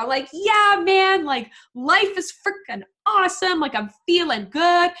wave. I'm like, yeah, man, like life is freaking awesome. Like I'm feeling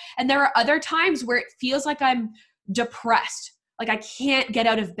good. And there are other times where it feels like I'm depressed. Like I can't get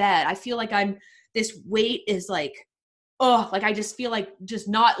out of bed. I feel like this weight is like, oh, like I just feel like just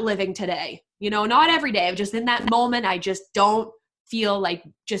not living today, not every day. Just in that moment, I just don't feel like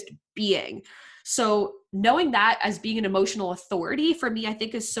just being. So knowing that as being an emotional authority for me, I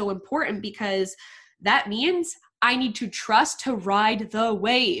think is so important, because that means I need to trust to ride the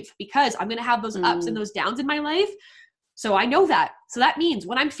wave, because I'm going to have those ups and those downs in my life. So I know that. So that means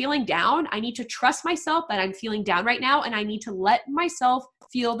when I'm feeling down, I need to trust myself that I'm feeling down right now, and I need to let myself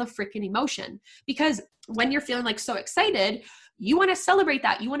feel the freaking emotion. Because when you're feeling like so excited, you want to celebrate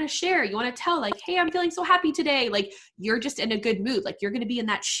that. You want to share. You want to tell like, hey, I'm feeling so happy today. Like you're just in a good mood. Like you're going to be in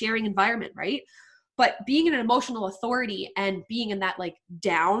that sharing environment, right? But being an emotional authority and being in that like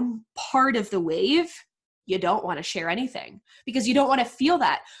down part of the wave, you don't want to share anything, because you don't want to feel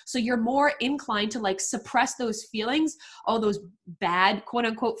that. So you're more inclined to like suppress those feelings, all those bad quote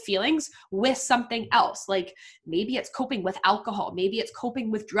unquote feelings, with something else. Like maybe it's coping with alcohol. Maybe it's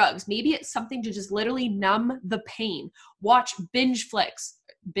coping with drugs. Maybe it's something to just literally numb the pain. Watch binge flicks.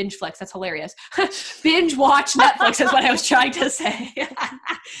 That's hilarious. Binge watch Netflix is what I was trying to say.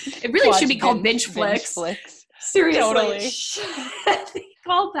 It really should be called binge flicks. Seriously. Totally.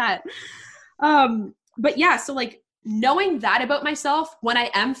 Called that. But yeah, so like knowing that about myself, when I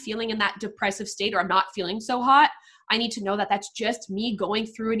am feeling in that depressive state, or I'm not feeling so hot, I need to know that that's just me going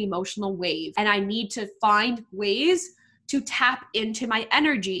through an emotional wave, and I need to find ways to tap into my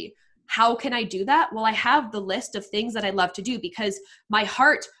energy. How can I do that? Well, I have the list of things that I love to do, because my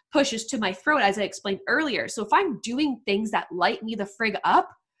heart pushes to my throat, as I explained earlier. So if I'm doing things that light me the frig up,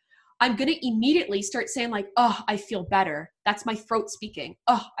 I'm going to immediately start saying like, oh, I feel better. That's my throat speaking.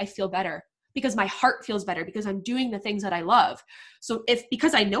 Oh, I feel better, because my heart feels better, because I'm doing the things that I love. So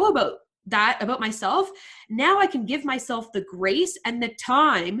because I know about that about myself, now I can give myself the grace and the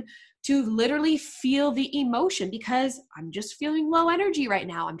time to literally feel the emotion, because I'm just feeling low energy right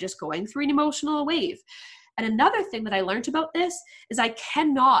now. I'm just going through an emotional wave. And another thing that I learned about this is I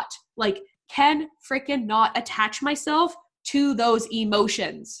can freaking not attach myself to those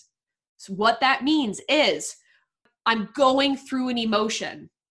emotions. So what that means is I'm going through an emotion,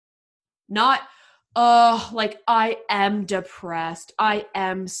 not, like I am depressed, I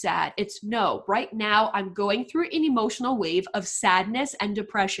am sad. It's no, right now I'm going through an emotional wave of sadness and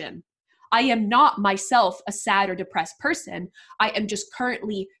depression. I am not myself a sad or depressed person. I am just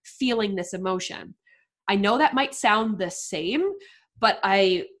currently feeling this emotion. I know that might sound the same, but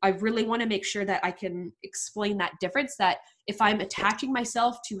I really want to make sure that I can explain that difference, that if I'm attaching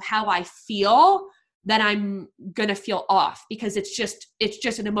myself to how I feel, then I'm going to feel off, because it's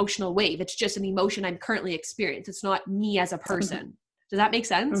just an emotional wave. It's just an emotion I'm currently experiencing. It's not me as a person. Does that make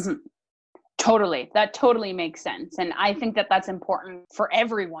sense? Mm-hmm. Totally. That totally makes sense. And I think that that's important for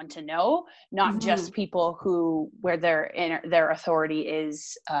everyone to know, not just people where their authority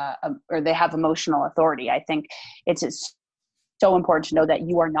is, or they have emotional authority. I think it's so important to know that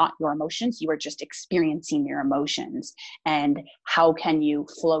you are not your emotions. You are just experiencing your emotions, and how can you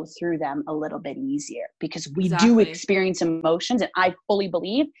flow through them a little bit easier, because we do experience emotions. And I fully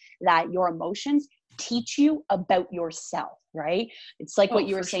believe that your emotions teach you about yourself, right? It's like what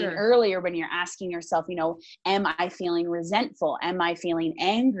you were saying earlier, when you're asking yourself, am I feeling resentful? Am I feeling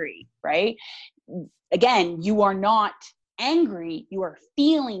angry? Right? Again, you are not angry, you are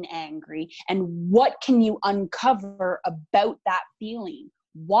feeling angry. And what can you uncover about that feeling?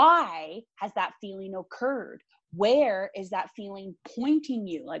 Why has that feeling occurred? Where is that feeling pointing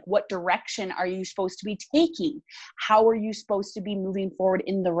you? Like, what direction are you supposed to be taking? How are you supposed to be moving forward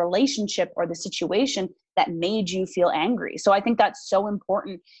in the relationship or the situation that made you feel angry? So I think that's so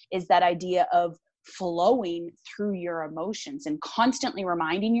important, is that idea of flowing through your emotions and constantly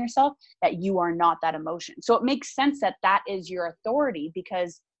reminding yourself that you are not that emotion. So it makes sense that that is your authority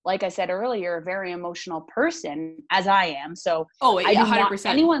because, like I said earlier, a very emotional person, as I am. So I do 100%. not,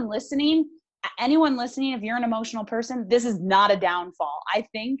 anyone listening, if you're an emotional person, this is not a downfall. I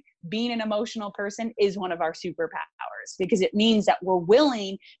think being an emotional person is one of our superpowers because it means that we're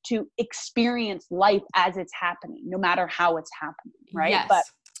willing to experience life as it's happening, no matter how it's happening, right? Yes. But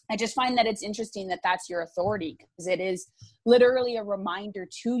I just find that it's interesting that that's your authority because it is literally a reminder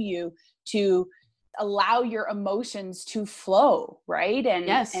to you to allow your emotions to flow, right? And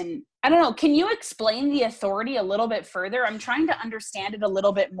yes. And I don't know, can you explain the authority a little bit further? I'm trying to understand it a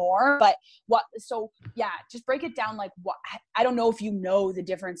little bit more, but just break it down. Like what, I don't know if you know the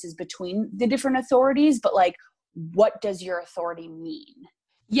differences between the different authorities, but like, what does your authority mean?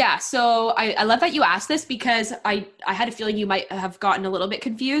 Yeah, so I love that you asked this because I had a feeling you might have gotten a little bit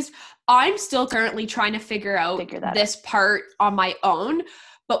confused. I'm still currently trying to figure this part on my own.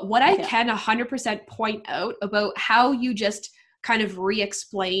 But what I can 100% point out about how you just kind of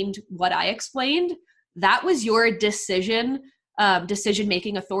re-explained what I explained, that was your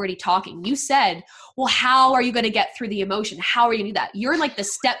decision-making authority talking. You said, well, how are you going to get through the emotion? How are you going to do that? You're like the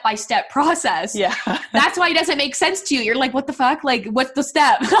step-by-step process. Yeah. That's why it doesn't make sense to you. You're like, what the fuck? Like, what's the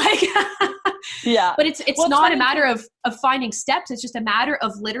step? Like, yeah. But it's not a matter of finding steps. It's just a matter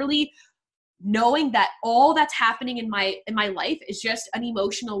of literally knowing that all that's happening in my life is just an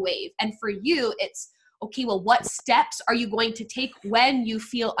emotional wave. And for you, it's, okay, well, what steps are you going to take when you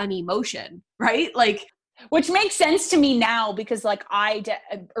feel an emotion, right? Like, which makes sense to me now because like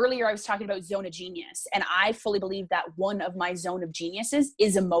earlier I was talking about zone of genius, and I fully believe that one of my zone of geniuses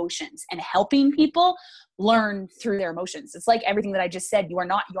is emotions and helping people learn through their emotions. It's like everything that I just said. You are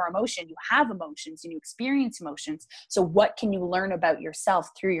not your emotion. You have emotions and you experience emotions. So what can you learn about yourself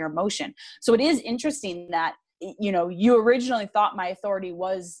through your emotion? So it is interesting that, you know, you originally thought my authority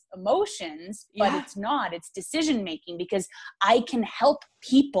was emotions, but it's not. It's decision making because I can help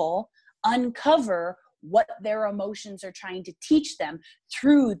people uncover what their emotions are trying to teach them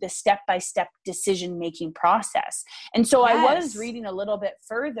through the step-by-step decision-making process. And so I was reading a little bit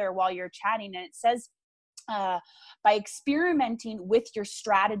further while you're chatting, and it says, by experimenting with your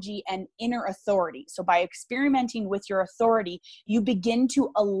strategy and inner authority. So by experimenting with your authority, you begin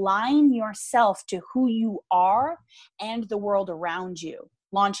to align yourself to who you are and the world around you,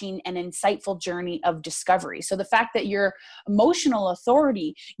 launching an insightful journey of discovery. So the fact that your emotional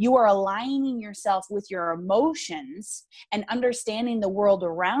authority, you are aligning yourself with your emotions and understanding the world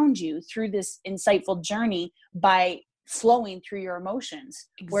around you through this insightful journey by flowing through your emotions.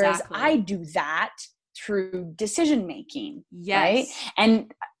 Exactly. Whereas I do that through decision making, right?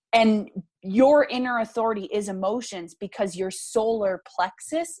 And your inner authority is emotions because your solar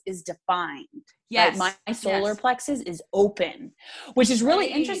plexus is defined. Yes. Right? My solar plexus is open, which is really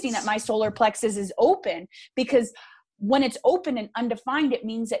interesting that my solar plexus is open because when it's open and undefined, it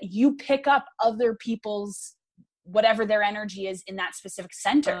means that you pick up other people's whatever their energy is in that specific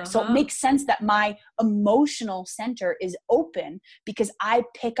center. So it makes sense that my emotional center is open because I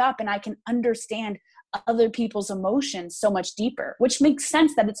pick up and I can understand other people's emotions so much deeper, which makes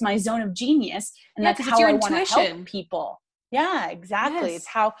sense that it's my zone of genius. And that's how I want to help people. Yeah, exactly. It's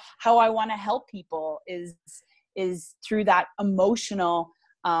how I want to help people is through that emotional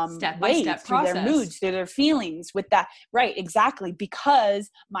step-by-step through process. Their moods, through their feelings with that. Right. Exactly. Because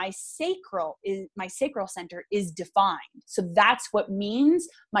my sacral center is defined. So that's what means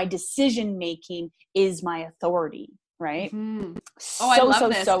my decision-making is my authority. Right. Mm-hmm. I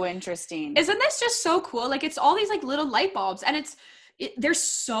love this. So interesting. Isn't this just so cool? Like it's all these like little light bulbs, and there's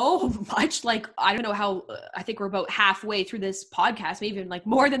so much, like, I don't know how, I think we're about halfway through this podcast, maybe even like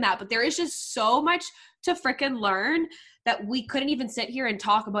more than that, but there is just so much to frickin' learn that we couldn't even sit here and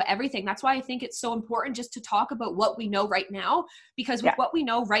talk about everything. That's why I think it's so important just to talk about what we know right now, because with what we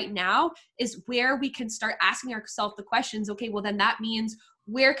know right now is where we can start asking ourselves the questions. Okay, well then that means,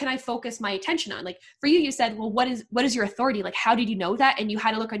 where can I focus my attention on? Like for you, you said, well, what is your authority? Like, how did you know that? And you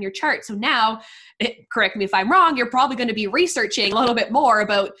had to look on your chart. So now, correct me if I'm wrong, you're probably going to be researching a little bit more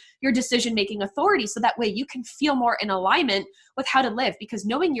about your decision-making authority. So that way you can feel more in alignment with how to live, because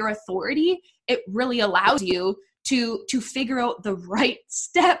knowing your authority, it really allows you to figure out the right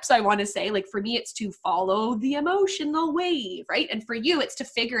steps, I want to say. Like for me, it's to follow the emotional wave, right? And for you, it's to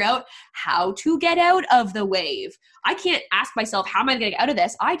figure out how to get out of the wave. I can't ask myself, how am I going to get out of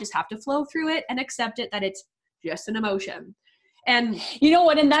this? I just have to flow through it and accept it, that it's just an emotion. And you know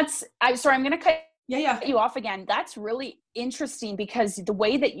what? And I'm going to cut you off again. That's really interesting because the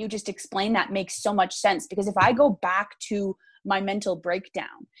way that you just explained that makes so much sense. Because if I go back to my mental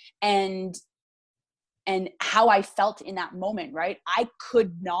breakdown and and how I felt in that moment, right? I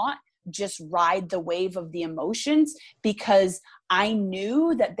could not just ride the wave of the emotions because I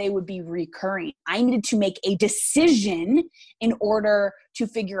knew that they would be recurring. I needed to make a decision in order to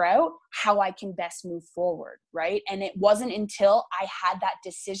figure out how I can best move forward, right? And it wasn't until I had that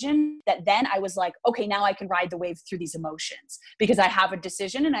decision that then I was like, okay, now I can ride the wave through these emotions because I have a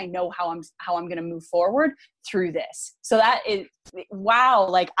decision and I know how I'm going to move forward through this. So that is, wow,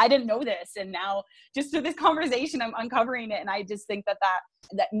 like I didn't know this, and now just through this conversation I'm uncovering it, and I just think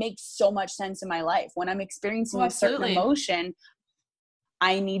that makes so much sense in my life. When I'm experiencing a certain emotion,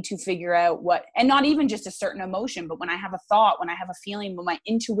 I need to figure out what, and not even just a certain emotion, but when I have a thought, when I have a feeling, when my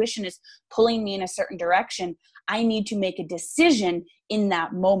intuition is pulling me in a certain direction, I need to make a decision in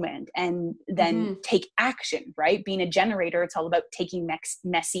that moment and then take action, right? Being a generator, it's all about taking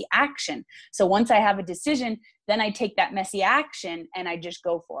messy action. So once I have a decision, then I take that messy action and I just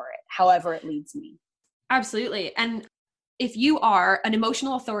go for it, however it leads me. Absolutely. And if you are an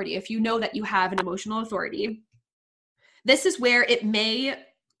emotional authority, if you know that you have an emotional authority, this is where it may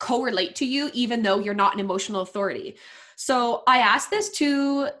correlate to you, even though you're not an emotional authority. So I asked this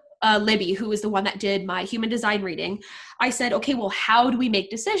to Libby, who was the one that did my human design reading. I said, okay, well, how do we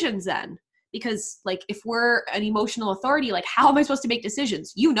make decisions then? Because like, if we're an emotional authority, like how am I supposed to make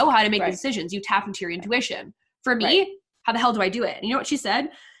decisions? You know how to make decisions. You tap into your intuition. For me, how the hell do I do it? And you know what she said?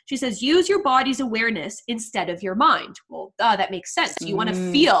 She says, use your body's awareness instead of your mind. Well, that makes sense. You want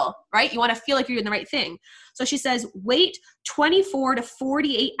to feel, right? You want to feel like you're doing the right thing. So she says, wait 24 to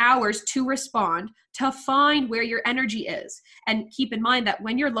 48 hours to respond to find where your energy is. And keep in mind that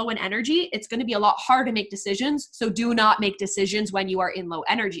when you're low in energy, it's going to be a lot harder to make decisions. So do not make decisions when you are in low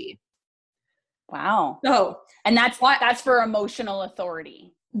energy. Wow. So, and that's for emotional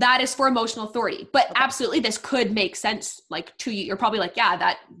authority. That is for emotional authority, but absolutely this could make sense like to you. You're probably like, yeah,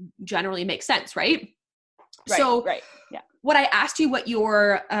 that generally makes sense, right? So yeah. What I asked you what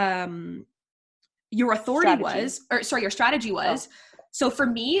your authority was, or sorry, your strategy was. So for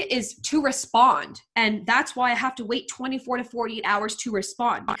me is to respond. And that's why I have to wait 24 to 48 hours to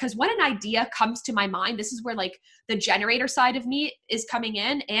respond. Because when an idea comes to my mind, this is where like the generator side of me is coming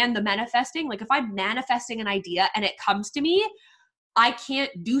in and the manifesting. Like if I'm manifesting an idea and it comes to me, I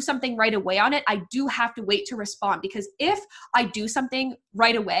can't do something right away on it. I do have to wait to respond, because if I do something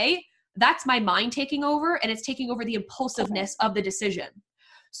right away, that's my mind taking over, and it's taking over the impulsiveness of the decision.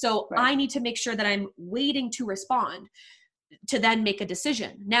 So I need to make sure that I'm waiting to respond to then make a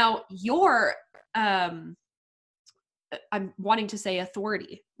decision. Now your, I'm wanting to say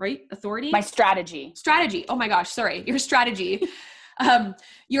authority, right? Authority? My strategy. Oh my gosh. Sorry. Your strategy.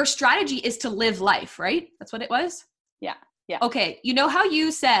 Your strategy is to live life, right? That's what it was? Yeah. Yeah. Okay. You know how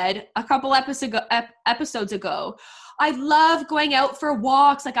you said a couple episodes ago, I love going out for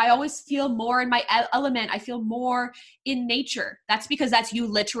walks. Like I always feel more in my element. I feel more in nature. That's because that's you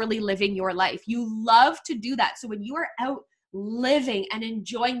literally living your life. You love to do that. So when you are out living and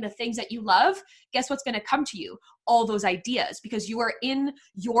enjoying the things that you love, guess what's going to come to you? All those ideas, because you are in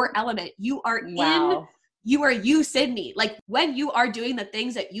your element. You are you are you, Sydney. Like when you are doing the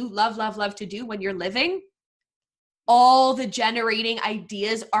things that you love to do when you're living, all the generating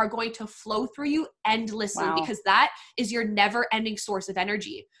ideas are going to flow through you endlessly, because that is your never ending source of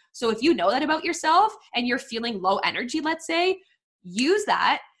energy. So if you know that about yourself and you're feeling low energy, let's say, use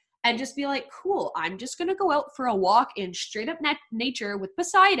that and just be like, cool, I'm just going to go out for a walk in straight up nature with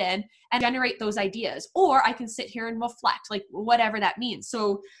Poseidon and generate those ideas. Or I can sit here and reflect, like whatever that means.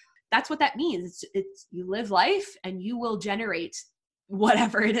 So that's what that means. It's you live life and you will generate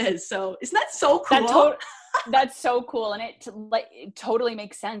whatever it is. So isn't that so cool? That's so cool. And it totally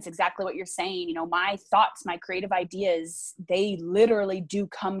makes sense. Exactly what you're saying. You know, my thoughts, my creative ideas, they literally do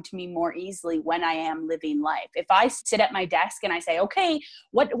come to me more easily when I am living life. If I sit at my desk and I say, okay,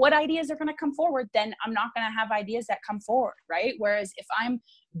 what ideas are going to come forward, then I'm not going to have ideas that come forward. Right. Whereas if I'm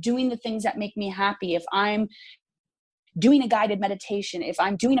doing the things that make me happy, if I'm doing a guided meditation, if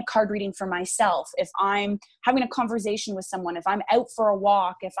I'm doing a card reading for myself, if I'm having a conversation with someone, if I'm out for a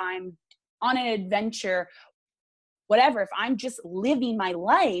walk, if I'm on an adventure, whatever, if I'm just living my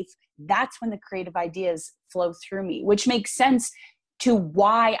life, that's when the creative ideas flow through me, which makes sense to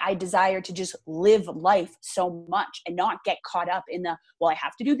why I desire to just live life so much and not get caught up in I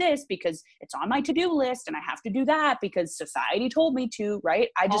have to do this because it's on my to-do list, and I have to do that because society told me to, right?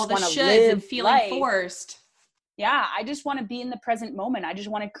 I just want to live and feeling life. Forced. Yeah, I just want to be in the present moment. I just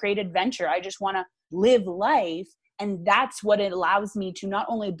want to create adventure. I just want to live life. And that's what it allows me to not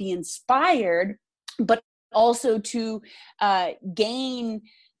only be inspired, but also to gain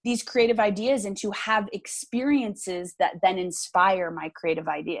these creative ideas and to have experiences that then inspire my creative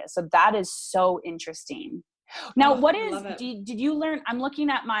ideas. So that is so interesting. Now, did you learn, I'm looking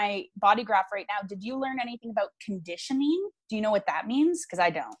at my body graph right now. Did you learn anything about conditioning? Do you know what that means? Because I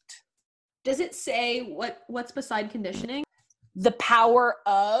don't. Does it say what's beside conditioning? The power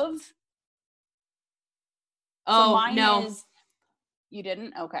of. Oh, so no. You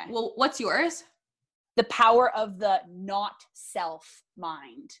didn't? Okay. Well, what's yours? The power of the not self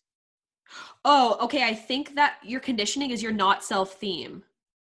mind. Oh, okay. I think that your conditioning is your not self theme.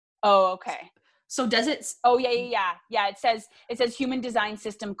 Oh, okay. So does it? Oh, yeah. It says human design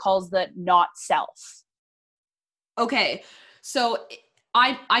system calls the not self. Okay. So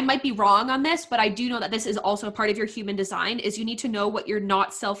I might be wrong on this, but I do know that this is also a part of your human design is you need to know what your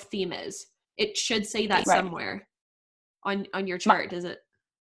not self theme is. It should say that somewhere on your chart, is it?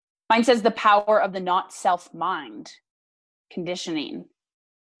 Mine says the power of the not self mind conditioning.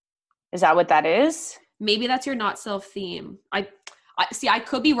 Is that what that is? Maybe that's your not self theme. I see, I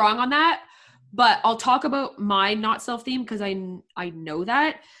could be wrong on that, but I'll talk about my not self theme because I know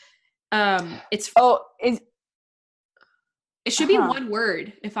that. It should be one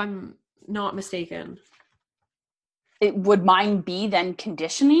word if I'm not mistaken. Would mine be then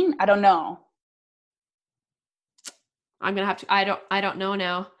conditioning? I don't know. I'm gonna have to. I don't know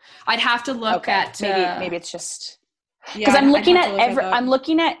now. I'd have to look at maybe it's just because I'm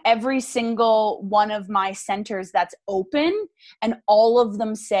looking at every single one of my centers that's open, and all of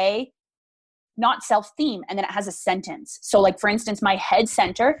them say not self theme, and then it has a sentence. So, like for instance, my head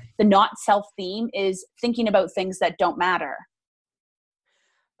center, the not self theme is thinking about things that don't matter.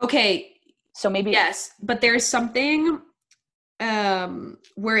 Okay. So maybe yes, but there's something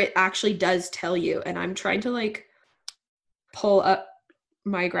where it actually does tell you, and I'm trying to like pull up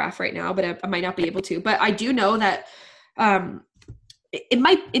my graph right now, but I might not be able to. But I do know that it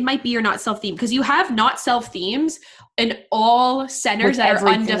might be your not self theme because you have not self themes in all centers that are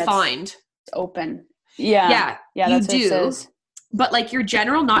undefined. Open. Yeah. You do. But like your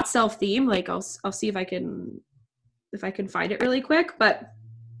general not self theme, like I'll see if I can find it really quick. But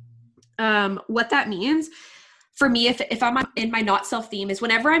what that means for me, if I'm in my not self theme, is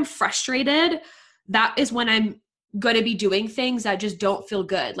whenever I'm frustrated, that is when I'm going to be doing things that just don't feel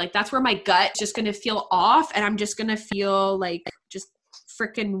good. Like that's where my gut's just going to feel off and I'm just going to feel like just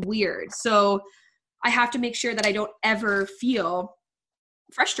freaking weird. So I have to make sure that I don't ever feel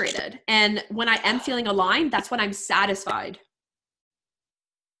frustrated. And when I am feeling aligned, that's when I'm satisfied.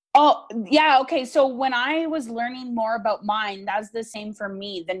 Oh, yeah. Okay. So when I was learning more about mine, that's the same for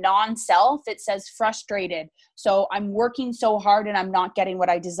me. The non-self, it says frustrated. So I'm working so hard and I'm not getting what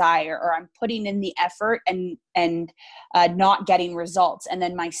I desire, or I'm putting in the effort and not getting results. And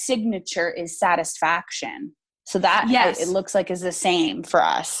then my signature is satisfaction. So that it looks like is the same for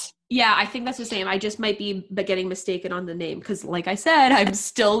us. Yeah, I think that's the same. I just might be getting mistaken on the name because like I said, I'm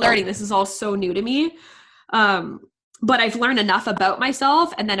still learning. This is all so new to me. But I've learned enough about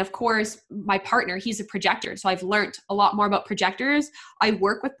myself. And then of course, my partner, he's a projector. So I've learned a lot more about projectors. I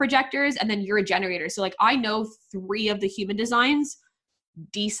work with projectors, and then you're a generator. So like I know 3 of the human designs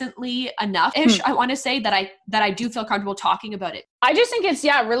decently enough-ish. I want to say that I do feel comfortable talking about it. I just think it's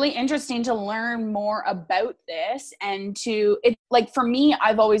really interesting to learn more about this, and like for me,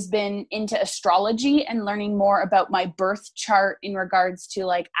 I've always been into astrology and learning more about my birth chart in regards to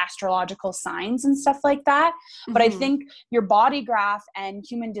like astrological signs and stuff like that. Mm-hmm. But I think your body graph and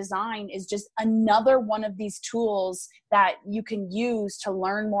human design is just another one of these tools that you can use to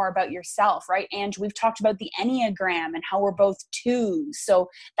learn more about yourself, right? And we've talked about the Enneagram and how we're both 2s. So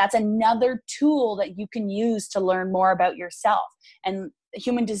that's another tool that you can use to learn more about yourself. And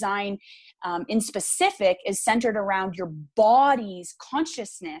human design in specific is centered around your body's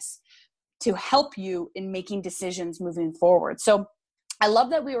consciousness to help you in making decisions moving forward. So I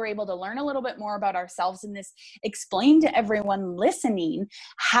love that we were able to learn a little bit more about ourselves in this, explain to everyone listening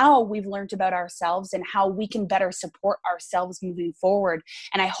how we've learned about ourselves and how we can better support ourselves moving forward.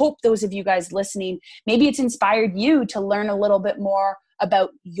 And I hope those of you guys listening, maybe it's inspired you to learn a little bit more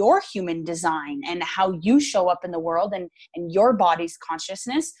about your human design and how you show up in the world and your body's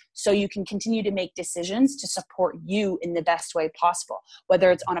consciousness, so you can continue to make decisions to support you in the best way possible,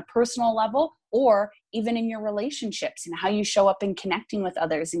 whether it's on a personal level or even in your relationships and how you show up in connecting with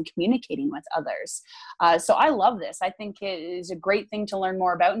others and communicating with others. So I love this. I think it is a great thing to learn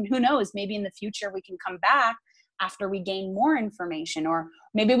more about. And who knows, maybe in the future we can come back after we gain more information, or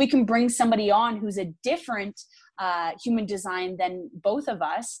maybe we can bring somebody on who's a different human design than both of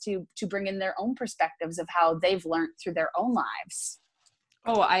us to bring in their own perspectives of how they've learned through their own lives.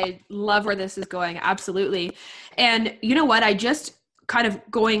 Oh, I love where this is going. Absolutely. And you know what? I just kind of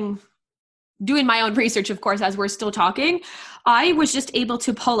doing my own research, of course, as we're still talking, I was just able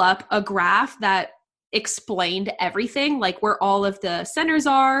to pull up a graph that explained everything, like where all of the centers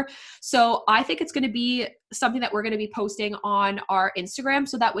are. So I think it's going to be something that we're going to be posting on our Instagram.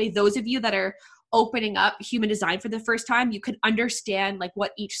 So that way, those of you that are opening up human design for the first time, you can understand like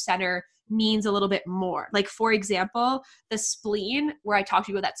what each center means a little bit more. Like, for example, the spleen, where I talked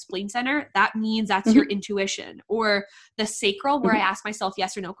to you about that spleen center, that means that's your intuition. Or the sacral, where I ask myself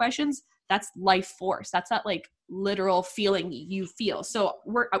yes or no questions, that's life force. That's that like literal feeling you feel. So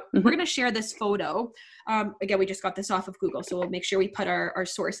we're going to share this photo. Again, we just got this off of Google, so we'll make sure we put our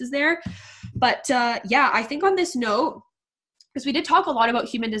sources there. But yeah, I think on this note, because we did talk a lot about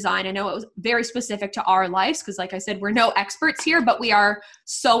human design. I know it was very specific to our lives because, like I said, we're no experts here, but we are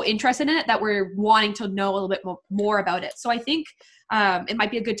so interested in it that we're wanting to know a little bit more about it. So I think it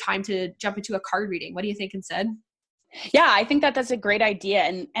might be a good time to jump into a card reading. What do you think, Instead? Yeah, I think that that's a great idea.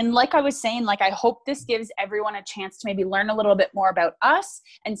 And like I was saying, like, I hope this gives everyone a chance to maybe learn a little bit more about us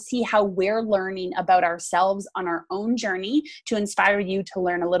and see how we're learning about ourselves on our own journey to inspire you to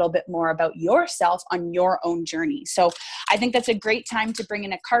learn a little bit more about yourself on your own journey. So I think that's a great time to bring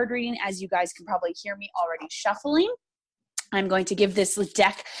in a card reading. As you guys can probably hear me already shuffling, I'm going to give this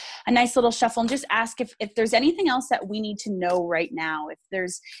deck a nice little shuffle and just ask if there's anything else that we need to know right now, if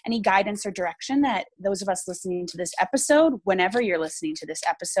there's any guidance or direction that those of us listening to this episode, whenever you're listening to this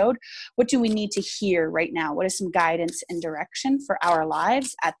episode, what do we need to hear right now? What is some guidance and direction for our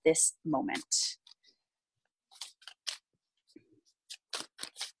lives at this moment?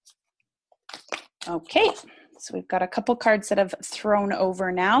 Okay. So we've got a couple cards that have thrown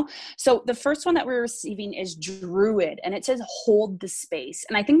over now. So the first one that we're receiving is Druid, and it says hold the space.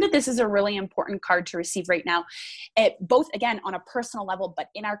 And I think that this is a really important card to receive right now, both, again, on a personal level, but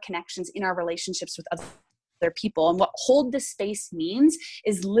in our connections, in our relationships with other people. And what hold the space means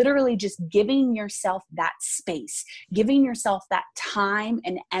is literally just giving yourself that space, giving yourself that time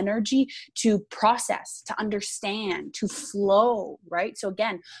and energy to process, to understand, to flow, right? So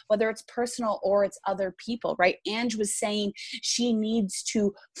again, whether it's personal or it's other people, right? Ange was saying she needs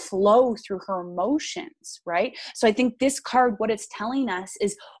to flow through her emotions, right? So I think this card, what it's telling us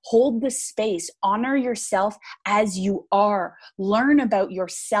is hold the space, honor yourself as you are, learn about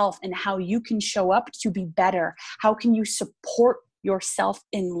yourself and how you can show up to be better. How can you support yourself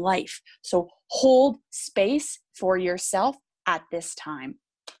in life? So hold space for yourself at this time.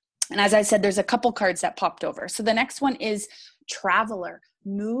 And as I said, there's a couple cards that popped over. So the next one is Traveler.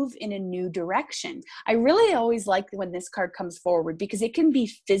 Move in a new direction. I really always like when this card comes forward because it can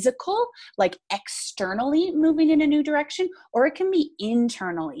be physical, like externally moving in a new direction, or it can be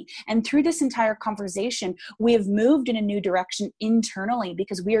internally. And through this entire conversation, we have moved in a new direction internally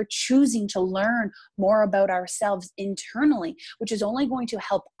because we are choosing to learn more about ourselves internally, which is only going to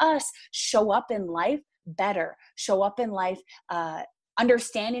help us show up in life better, show up in life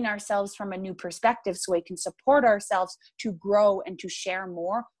understanding ourselves from a new perspective so we can support ourselves to grow and to share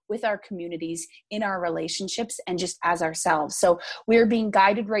more with our communities, in our relationships, and just as ourselves. So we're being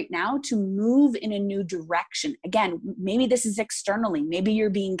guided right now to move in a new direction. Again, maybe this is externally. Maybe you're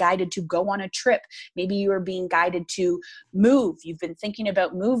being guided to go on a trip. Maybe you are being guided to move. You've been thinking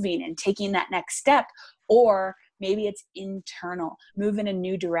about moving and taking that next step. Or maybe it's internal. Move in a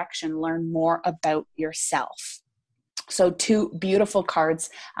new direction. Learn more about yourself. So two beautiful cards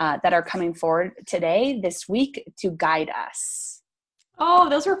that are coming forward today, this week, to guide us. Oh,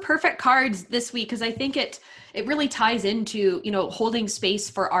 those were perfect cards this week because I think it really ties into, holding space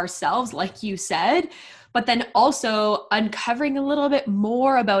for ourselves, like you said, but then also uncovering a little bit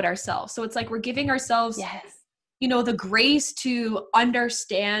more about ourselves. So it's like we're giving ourselves, the grace to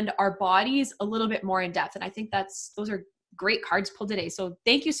understand our bodies a little bit more in depth. And I think those are great cards pulled today. So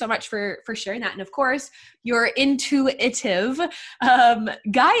thank you so much for sharing that. And of course, your intuitive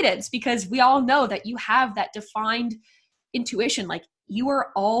guidance, because we all know that you have that defined intuition. Like you are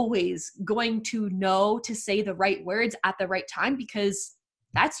always going to know to say the right words at the right time because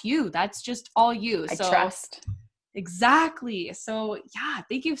that's you. That's just all you. I trust. Exactly. So yeah,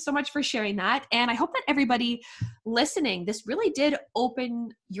 thank you so much for sharing that. And I hope that everybody listening, this really did open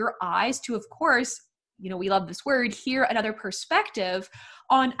your eyes to, of course, we love this word, hear another perspective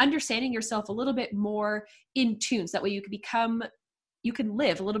on understanding yourself a little bit more in tune. So that way you can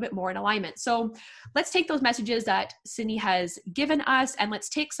live a little bit more in alignment. So let's take those messages that Cindy has given us and let's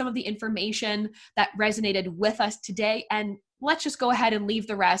take some of the information that resonated with us today and let's just go ahead and leave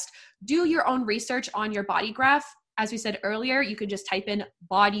the rest. Do your own research on your body graph. as we said earlier, you could just type in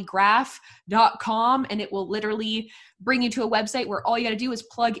bodygraph.com and it will literally bring you to a website where all you got to do is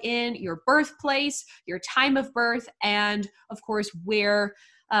plug in your birthplace, your time of birth, and of course,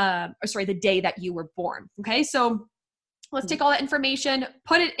 the day that you were born. Okay. So let's take all that information,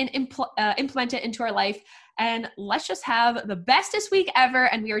 put it and implement it into our life, and let's just have the bestest week ever.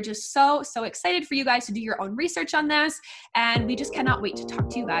 And we are just so excited for you guys to do your own research on this. And we just cannot wait to talk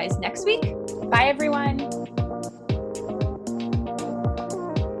to you guys next week. Bye, everyone.